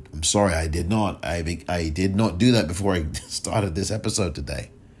 And I'm sorry, I did not do that before I started this episode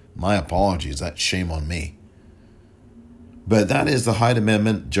today. My apologies. That's shame on me. But that is the Hyde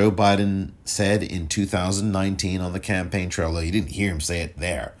Amendment. Joe Biden said in 2019 on the campaign trail. You didn't hear him say it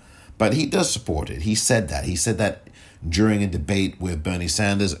there, but he does support it. He said that. He said that during a debate with Bernie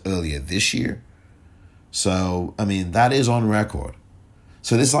Sanders earlier this year. So, I mean, that is on record.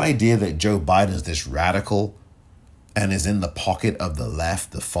 So this idea that Joe Biden is this radical and is in the pocket of the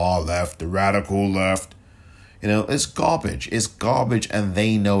left, the far left, the radical left, it's garbage. It's garbage, and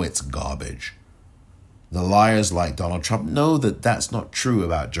they know it's garbage. The liars like Donald Trump know that that's not true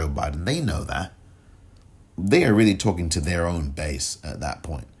about Joe Biden. They know that. They are really talking to their own base at that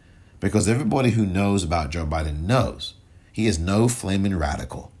point. Because everybody who knows about Joe Biden knows he is no flaming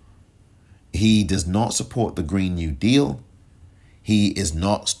radical. He does not support the Green New Deal. He is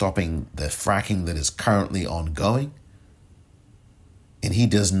not stopping the fracking that is currently ongoing. And he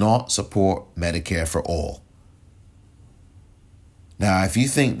does not support Medicare for all. Now, if you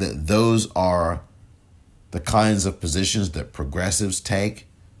think that those are the kinds of positions that progressives take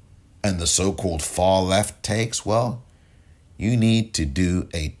and the so-called far left takes, well, you need to do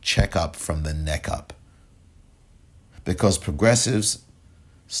a checkup from the neck up. Because progressives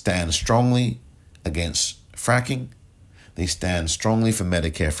stand strongly against fracking They stand strongly for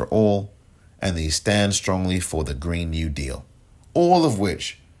Medicare for all, and they stand strongly for the Green New Deal, all of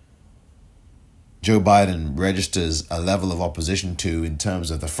which Joe Biden registers a level of opposition to in terms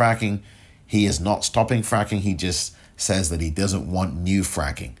of the fracking. He is not stopping fracking. He just says that he doesn't want new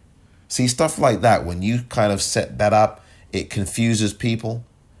fracking. See, stuff like that, when you kind of set that up, it confuses people,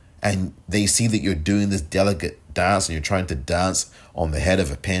 and they see that you're doing this delicate dance and you're trying to dance on the head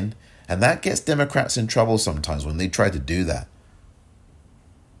of a pin. And that gets Democrats in trouble sometimes when they try to do that.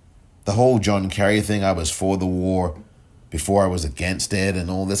 The whole John Kerry thing, I was for the war before I was against it and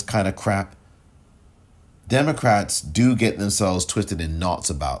all this kind of crap. Democrats do get themselves twisted in knots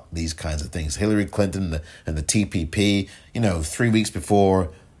about these kinds of things. Hillary Clinton and the TPP, 3 weeks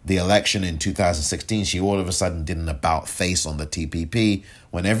before the election in 2016, she all of a sudden did an about face on the TPP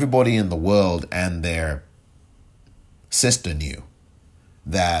when everybody in the world and their sister knew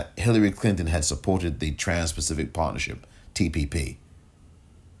that Hillary Clinton had supported the Trans-Pacific Partnership, TPP.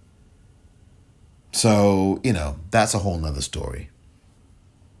 So, that's a whole nother story.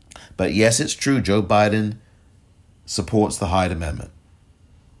 But yes, it's true, Joe Biden supports the Hyde Amendment.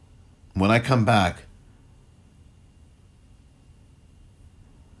 When I come back,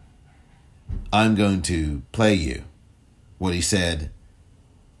 I'm going to play you what he said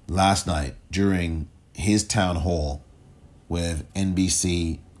last night during his town hall with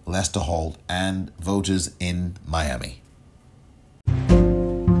NBC, Lester Holt, and voters in Miami.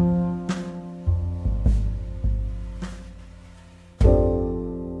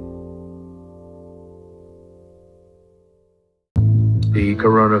 The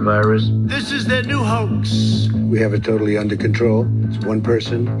coronavirus. This is their new hoax. We have it totally under control. It's one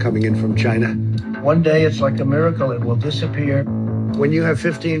person coming in from China. One day it's like a miracle. It will disappear. When you have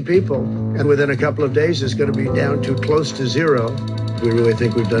 15 people, and within a couple of days it's going to be down to close to zero, we really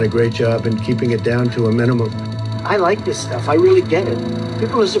think we've done a great job in keeping it down to a minimum. I like this stuff. I really get it.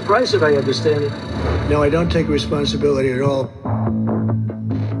 People are surprised that I understand it. No, I don't take responsibility at all.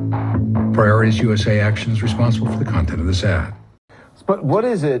 Priorities USA Action is responsible for the content of this ad. But what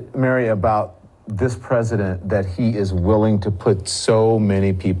is it, Mary, about this president that he is willing to put so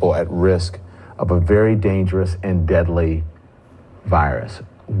many people at risk of a very dangerous and deadly virus?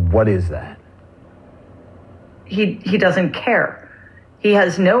 What is that? He doesn't care. He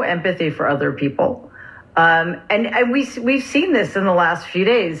has no empathy for other people. And we've seen this in the last few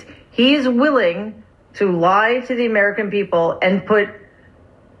days. He is willing to lie to the American people and put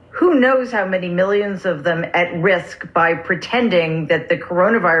who knows how many millions of them at risk by pretending that the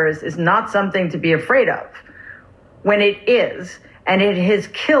coronavirus is not something to be afraid of, when it is. And it has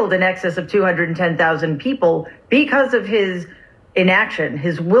killed in excess of 210,000 people because of his inaction,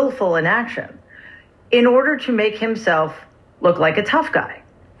 his willful inaction, in order to make himself look like a tough guy.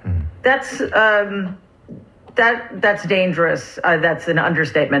 That's dangerous. That's an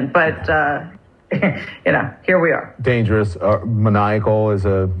understatement, but here we are. Dangerous, maniacal is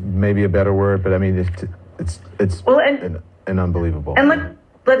maybe a better word, but I mean it's well, and unbelievable. And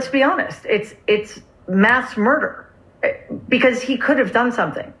let's be honest, it's mass murder, because he could have done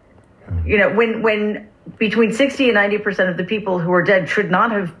something. When between 60 and 90% of the people who are dead should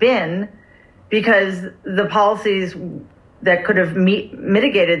not have been, because the policies that could have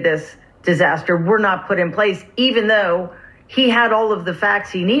mitigated this disaster were not put in place, even though he had all of the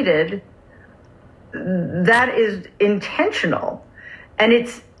facts he needed. That is intentional. And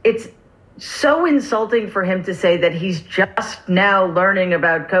it's so insulting for him to say that he's just now learning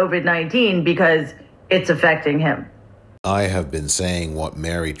about COVID-19 because it's affecting him. I have been saying what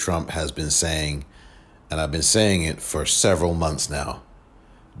Mary Trump has been saying, and I've been saying it for several months now.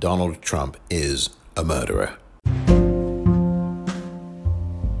 Donald Trump is a murderer.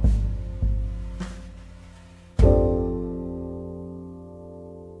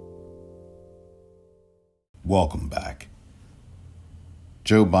 Welcome back.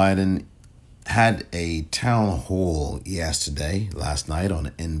 Joe Biden had a town hall last night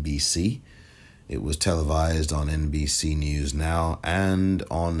on NBC. It was televised on NBC News Now and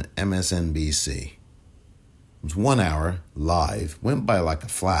on MSNBC. It was 1 hour live, went by like a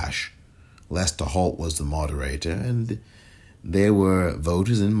flash. Lester Holt was the moderator, and there were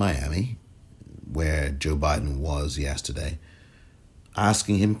voters in Miami, where Joe Biden was yesterday,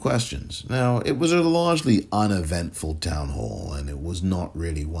 asking him questions. Now, it was a largely uneventful town hall, and it was not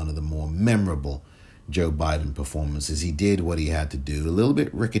really one of the more memorable Joe Biden performances. He did what he had to do, a little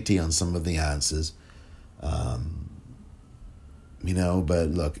bit rickety on some of the answers. But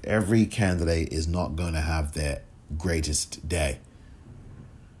look, every candidate is not going to have their greatest day.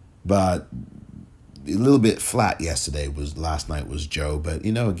 But a little bit flat last night was Joe. But,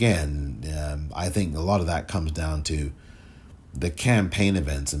 again, I think a lot of that comes down to the campaign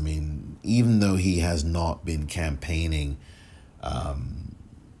events, I mean, even though he has not been campaigning,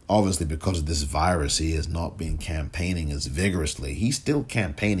 obviously because of this virus, he has not been campaigning as vigorously. He's still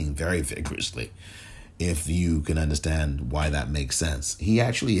campaigning very vigorously, if you can understand why that makes sense. He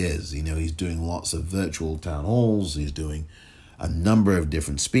actually is. You know, he's doing lots of virtual town halls. He's doing a number of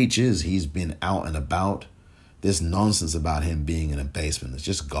different speeches. He's been out and about. This nonsense about him being in a basement, it's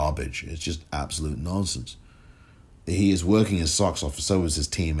just garbage. It's just absolute nonsense. He is working his socks off, so is his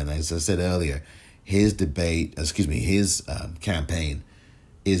team. And as I said earlier, his campaign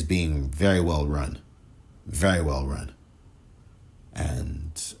is being very well run. Very well run.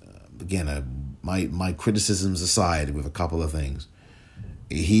 And again, my criticisms aside, with a couple of things,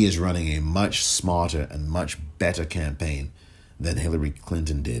 he is running a much smarter and much better campaign than Hillary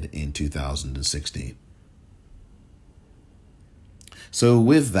Clinton did in 2016. So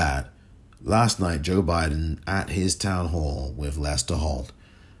with that, last night Joe Biden at his town hall with Lester Holt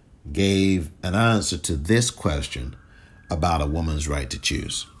gave an answer to this question about a woman's right to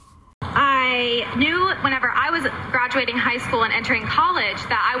choose. I knew whenever I was graduating high school and entering college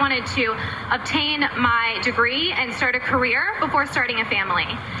that I wanted to obtain my degree and start a career before starting a family.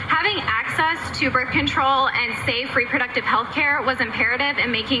 Having access to birth control and safe reproductive health care was imperative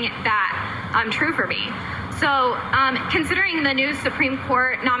in making that true for me. So considering the new Supreme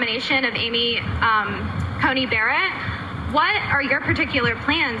Court nomination of Amy Coney Barrett, what are your particular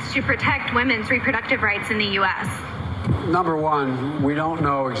plans to protect women's reproductive rights in the U.S.? Number one, we don't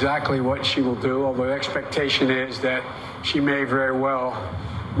know exactly what she will do, although the expectation is that she may very well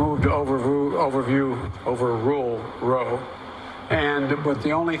move to overrule Roe. But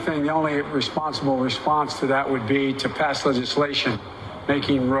the only responsible response to that would be to pass legislation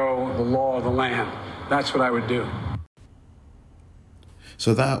making Roe the law of the land. That's what I would do.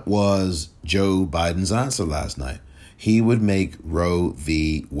 So that was Joe Biden's answer last night. He would make Roe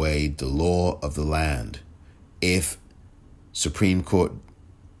v. Wade the law of the land if Supreme Court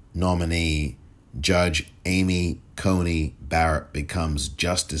nominee Judge Amy Coney Barrett becomes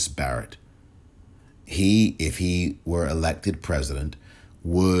Justice Barrett. He, if he were elected president,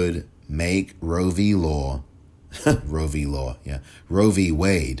 would make Roe v. Wade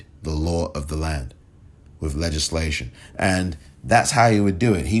the law of the land with legislation. And that's how he would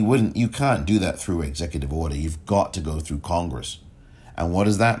do it. You can't do that through executive order. You've got to go through Congress. And what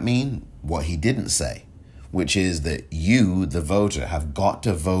does that mean? What he didn't say, which is that you, the voter, have got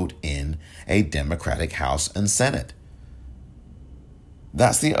to vote in a Democratic House and Senate.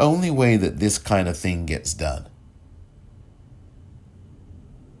 That's the only way that this kind of thing gets done.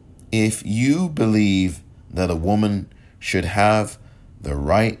 If you believe that a woman should have the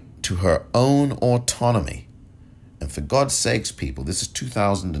right to her own autonomy, and for God's sakes, people, this is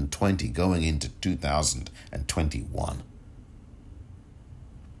 2020 going into 2021.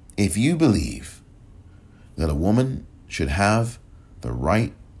 If you believe that a woman should have the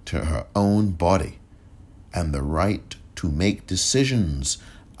right to her own body and the right to make decisions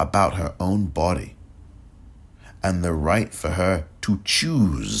about her own body and the right for her to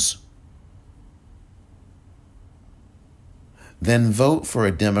choose, then vote for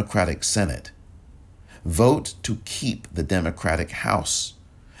a Democratic Senate. Vote to keep the Democratic House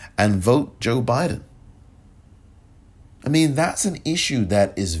and vote Joe Biden. I mean, that's an issue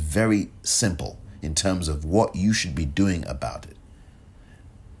that is very simple in terms of what you should be doing about it.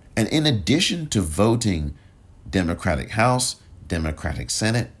 And in addition to voting Democratic House, Democratic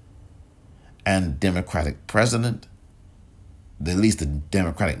Senate, and Democratic President, at least the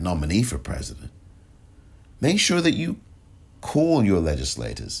Democratic nominee for president, make sure that you call your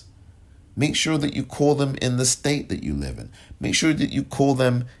legislators. Make sure that you call them in the state that you live in. Make sure that you call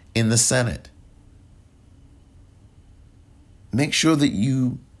them in the Senate. Make sure that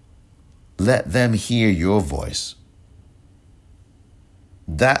you let them hear your voice.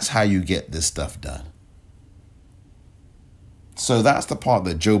 That's how you get this stuff done. So that's the part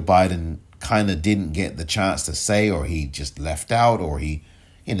that Joe Biden kind of didn't get the chance to say, or he just left out, or he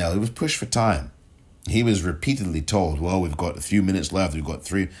was pushed for time. He was repeatedly told, well, we've got a few minutes left, we've got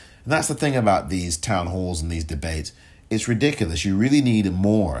 3. And that's the thing about these town halls and these debates. It's ridiculous. You really need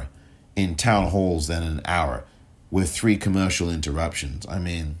more in town halls than an hour with 3 commercial interruptions. I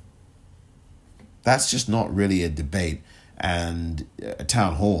mean, that's just not really a debate and a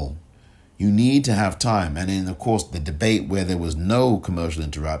town hall. You need to have time. And in, of course, the debate where there was no commercial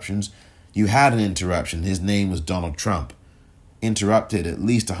interruptions, you had an interruption. His name was Donald Trump. Interrupted at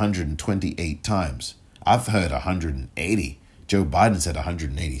least 128 times. I've heard 180. Joe Biden said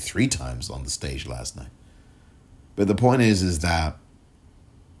 183 times on the stage last night. But the point is that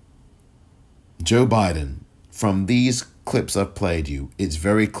Joe Biden, from these clips I've played you, it's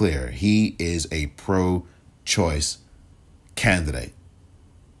very clear he is a pro-choice candidate.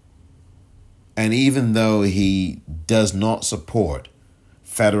 And even though he does not support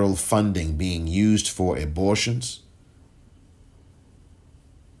federal funding being used for abortions,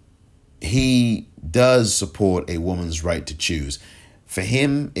 he does support a woman's right to choose. For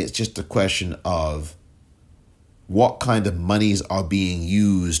him, it's just a question of what kind of monies are being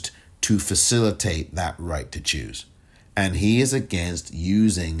used to facilitate that right to choose. And he is against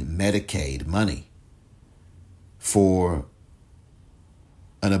using Medicaid money for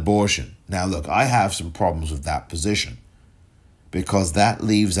an abortion. Now, look, I have some problems with that position because that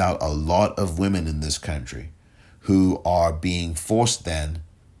leaves out a lot of women in this country who are being forced then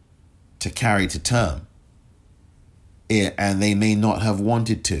to carry to term, and they may not have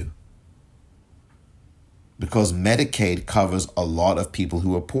wanted to, because Medicaid covers a lot of people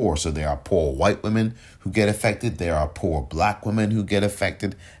who are poor. So there are poor white women who get affected, there are poor black women who get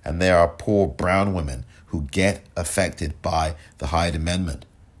affected, and there are poor brown women who get affected by the Hyde Amendment.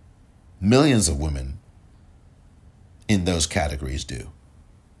 Millions of women in those categories do.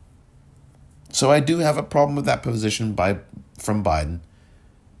 So I do have a problem with that position from Biden.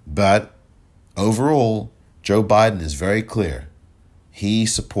 But overall, Joe Biden is very clear. He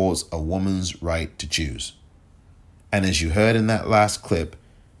supports a woman's right to choose. And as you heard in that last clip,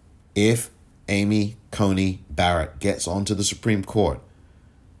 if Amy Coney Barrett gets onto the Supreme Court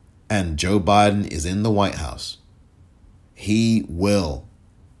and Joe Biden is in the White House, he will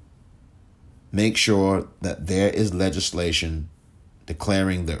make sure that there is legislation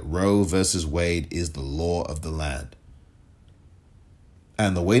declaring that Roe versus Wade is the law of the land.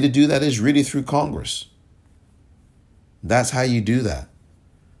 And the way to do that is really through Congress. That's how you do that.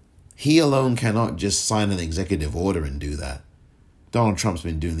 He alone cannot just sign an executive order and do that. Donald Trump's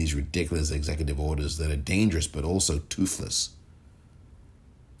been doing these ridiculous executive orders that are dangerous but also toothless.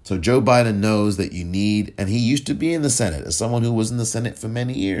 So Joe Biden knows that you need, and he used to be in the Senate as someone who was in the Senate for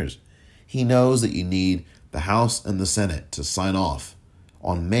many years. He knows that you need the House and the Senate to sign off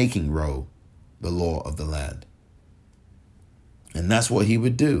on making Roe the law of the land. And that's what he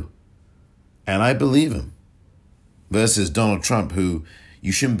would do. And I believe him. Versus Donald Trump, who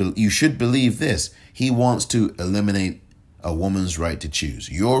you should believe this. He wants to eliminate a woman's right to choose.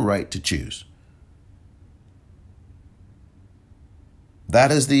 Your right to choose.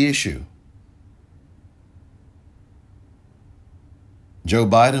 That is the issue. Joe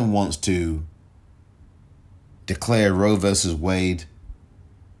Biden wants to declare Roe versus Wade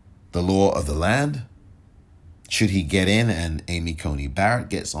the law of the land. Should he get in and Amy Coney Barrett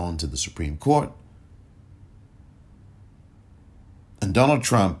gets on to the Supreme Court. And Donald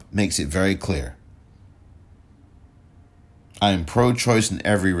Trump makes it very clear. I am pro-choice in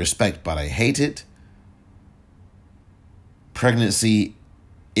every respect, but I hate it. Pregnancy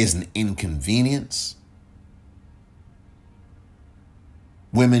is an inconvenience.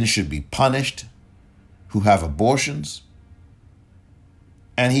 Women should be punished who have abortions.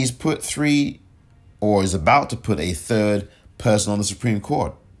 And he's put is about to put a third person on the Supreme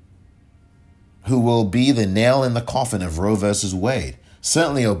Court who will be the nail in the coffin of Roe versus Wade.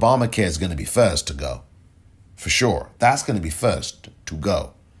 Certainly Obamacare is going to be first to go. For sure. That's going to be first to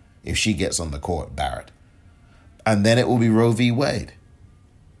go if she gets on the court, Barrett. And then it will be Roe v. Wade.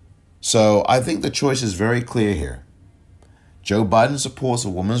 So I think the choice is very clear here. Joe Biden supports a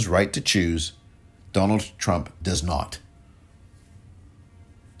woman's right to choose. Donald Trump does not.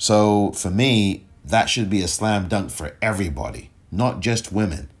 So for me, that should be a slam dunk for everybody, not just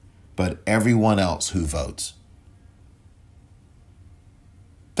women, but everyone else who votes.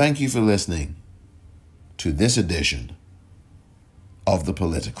 Thank you for listening to this edition of The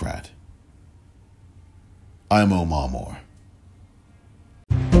Politicrat. I'm Omar Moore.